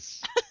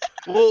this!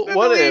 Well,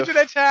 what the Legion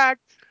attacked?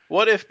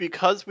 What if,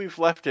 because we've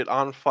left it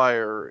on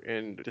fire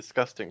and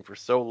disgusting for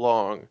so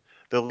long,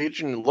 the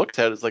Legion looked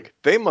at it as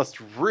they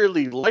must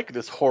really like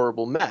this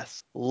horrible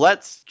mess.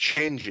 Let's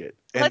change it.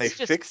 And they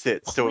fix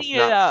it so it's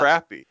not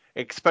crappy.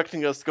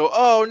 Expecting us to go,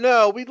 oh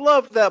no, we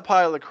loved that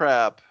pile of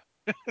crap.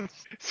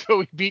 So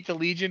we beat the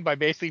Legion by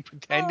basically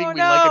pretending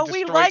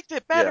we liked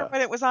it better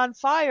when it was on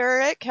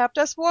fire. It kept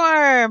us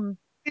warm.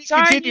 Please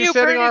continue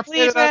setting our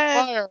planet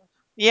on fire.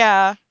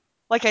 Yeah.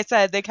 Like I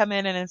said, they come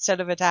in and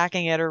instead of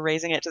attacking it or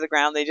raising it to the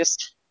ground, they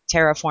just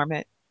terraform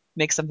it,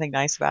 make something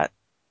nice about it.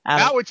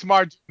 Now it's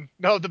Mardoon.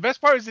 No, the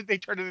best part is that they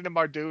turn it into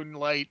Mardoon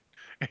Light.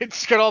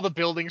 It's got all the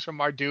buildings from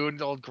Mardoon,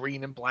 all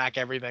green and black,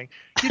 everything.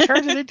 He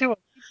turns it into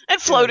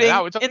and floating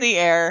in the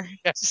air,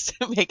 just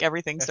to make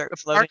everything start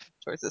floating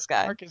towards the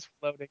sky. Mark is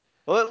floating.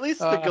 Well, at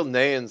least the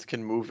Gilneans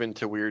can move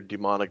into weird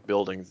demonic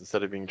buildings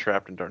instead of being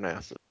trapped in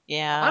Darnassus.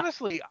 Yeah.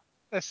 Honestly,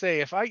 I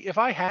say if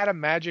I had a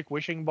magic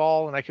wishing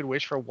ball and I could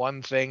wish for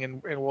one thing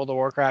in World of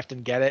Warcraft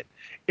and get it,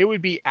 it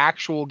would be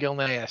actual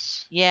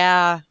Gilneas.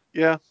 Yeah.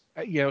 Yeah.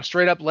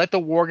 Straight up, let the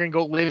Worgen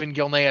go live in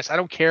Gilneas. I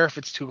don't care if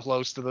it's too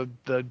close to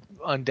the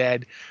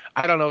undead.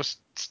 I don't know.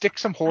 Stick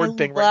some horde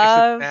thing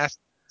right next to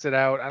the sit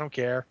out. I don't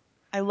care.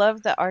 I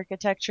love the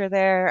architecture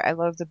there. I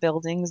love the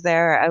buildings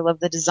there. I love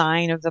the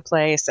design of the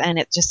place. And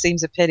it just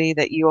seems a pity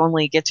that you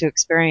only get to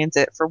experience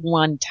it for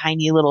one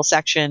tiny little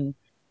section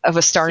of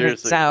a starting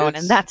zone,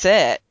 and that's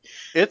it.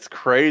 It's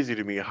crazy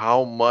to me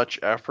how much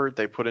effort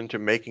they put into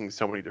making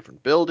so many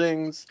different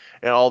buildings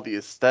and all the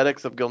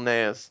aesthetics of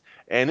Gilneas,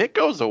 and it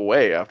goes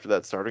away after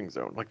that starting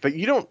zone.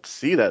 You don't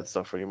see that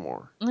stuff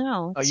anymore.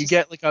 No. You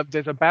get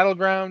there's a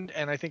battleground,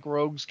 and I think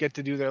rogues get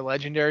to do their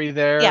legendary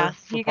there. Yeah,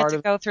 you get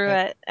to go through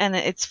it, and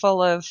it's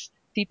full of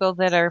people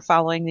that are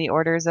following the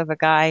orders of a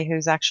guy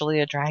who's actually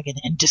a dragon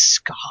in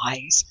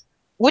disguise.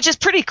 Which is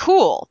pretty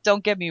cool,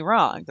 don't get me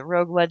wrong. The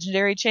Rogue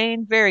Legendary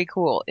chain, very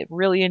cool. It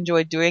really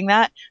enjoyed doing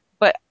that,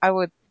 but I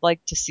would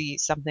like to see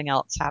something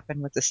else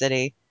happen with the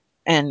city.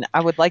 And I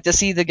would like to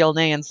see the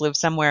Gilneans live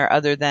somewhere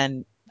other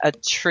than a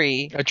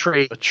tree. A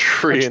tree. A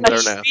tree in A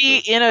Darnassus.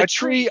 tree in a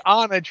tree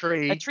on a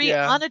tree. A tree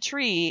on a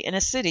tree in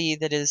a city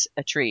that is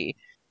a tree.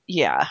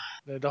 Yeah.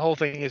 The whole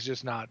thing is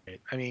just not.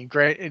 I mean,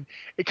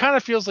 it kind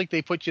of feels like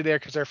they put you there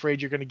because they're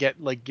afraid you're going to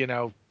get like, you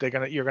know,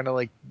 you're gonna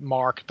like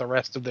mark the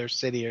rest of their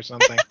city or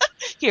something.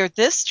 Here,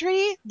 this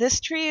tree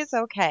is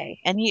okay.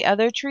 Any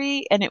other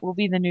tree, and it will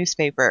be the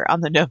newspaper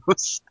on the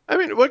nose. I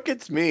mean, what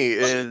gets me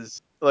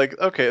is like,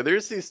 okay,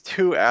 there's these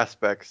two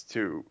aspects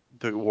to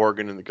the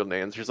Worgen and the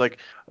Gilneans. There's like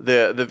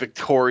the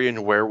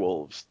Victorian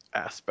werewolves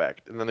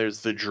aspect, and then there's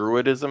the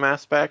druidism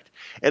aspect.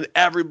 And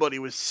everybody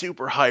was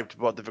super hyped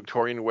about the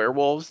Victorian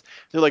werewolves.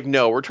 They're like,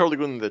 no, we're totally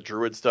going to the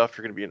druid stuff.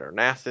 You're going to be in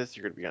Darnassus.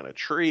 You're going to be on a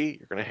tree.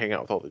 You're going to hang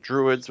out with all the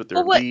druids with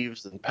their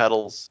leaves and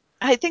petals.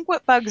 I think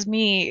what bugs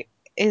me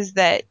is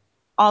that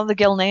all the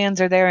Gilneans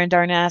are there in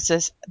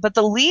Darnassus, but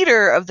the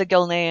leader of the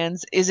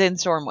Gilneans is in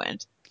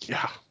Stormwind.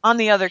 Yeah. On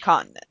the other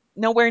continent.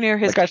 Nowhere near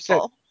his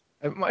people.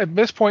 At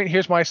this point,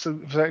 here's my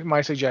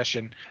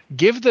suggestion: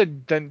 give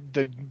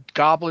the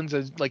goblins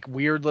a like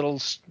weird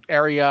little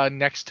area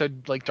next to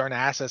like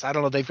Darnassus. I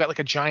don't know. They've got like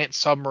a giant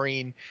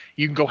submarine.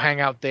 You can go hang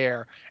out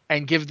there,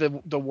 and give the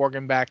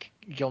Worgen back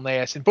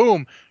Gilneas, and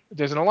boom,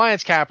 there's an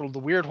alliance capital. The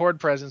weird horde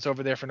presence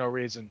over there for no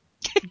reason.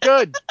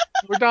 Good,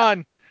 we're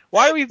done.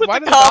 Why do the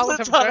goblins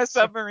have on a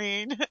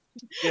submarine?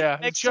 Yeah,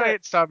 a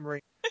giant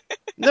submarine.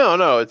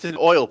 No, it's an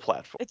oil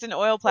platform. It's an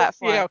oil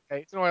platform. Yeah, okay,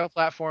 it's an oil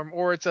platform,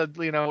 or it's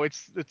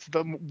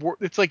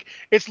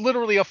it's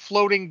literally a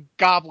floating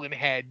goblin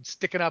head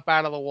sticking up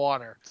out of the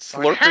water. It's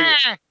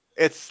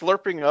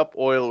slurping up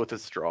oil with a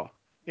straw.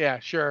 Yeah,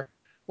 sure,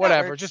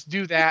 whatever. Just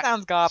do that.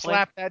 Sounds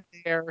goblin.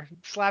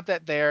 Slap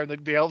that there.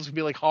 The elves would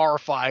be like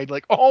horrified,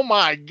 like, oh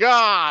my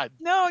god.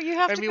 No, you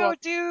have to go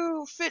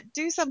do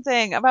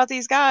something about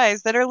these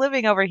guys that are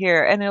living over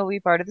here, and it'll be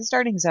part of the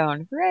starting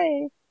zone.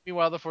 Hooray!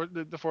 Meanwhile,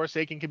 the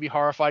Forsaken can be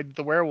horrified that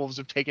the werewolves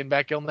have taken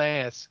back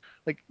Gilneas.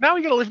 Like, now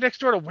we gotta live next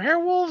door to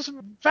werewolves?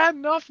 Bad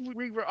enough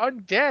we were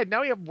undead.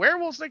 Now we have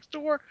werewolves next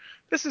door?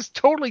 This is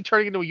totally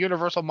turning into a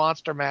universal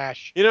monster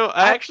mash. You know,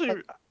 I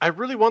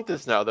really want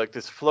this now. Like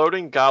this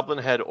floating goblin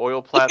head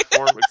oil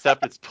platform,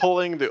 except it's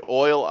pulling the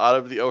oil out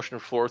of the ocean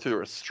floor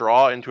through a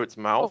straw into its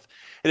mouth.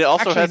 And it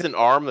also has an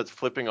arm that's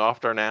flipping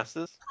off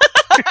Darnassus.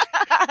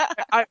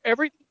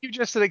 Everything you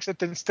just said,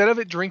 except instead of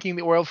it drinking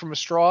the oil from a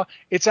straw,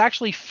 it's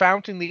actually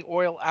fountaining the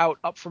oil out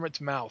up from its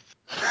mouth.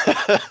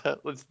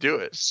 Let's do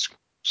it.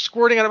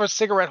 Squirting out of a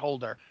cigarette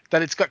holder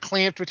that it's got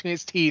clamped between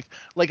its teeth,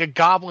 like a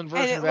goblin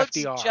version of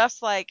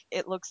FDR.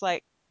 It looks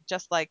like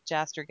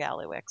Jaster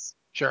Gallywix.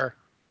 Sure,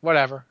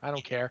 whatever. I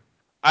don't care.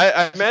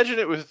 I imagine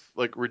it with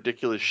like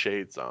ridiculous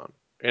shades on,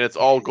 and it's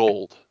all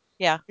gold.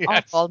 Yeah,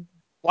 yes. all gold.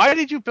 Why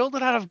did you build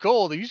it out of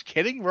gold? Are you just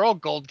kidding? We're all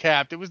gold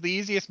capped. It was the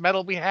easiest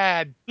metal we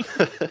had.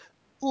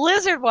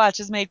 Blizzard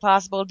Watch is made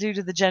possible due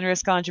to the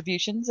generous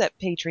contributions at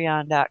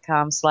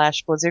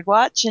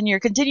patreon.com/blizzardwatch, and your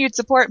continued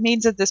support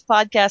means that this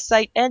podcast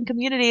site and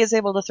community is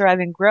able to thrive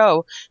and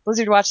grow.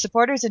 Blizzard Watch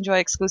supporters enjoy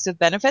exclusive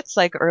benefits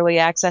like early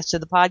access to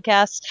the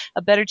podcast,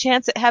 a better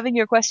chance at having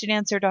your question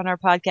answered on our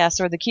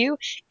podcast or the queue,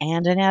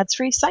 and an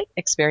ads-free site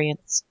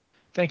experience.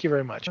 Thank you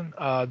very much.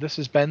 This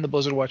has been the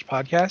Blizzard Watch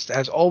podcast.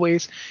 As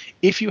always,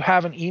 if you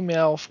have an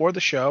email for the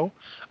show,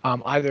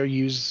 either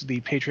use the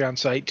Patreon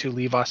site to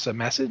leave us a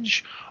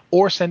message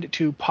or send it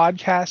to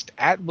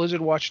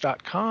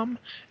podcast@blizzardwatch.com,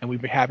 and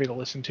we'd be happy to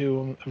listen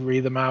to them,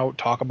 read them out,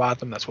 talk about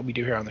them. That's what we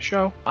do here on the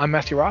show. I'm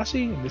Matthew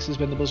Rossi, and this has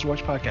been the Blizzard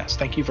Watch podcast.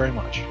 Thank you very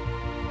much.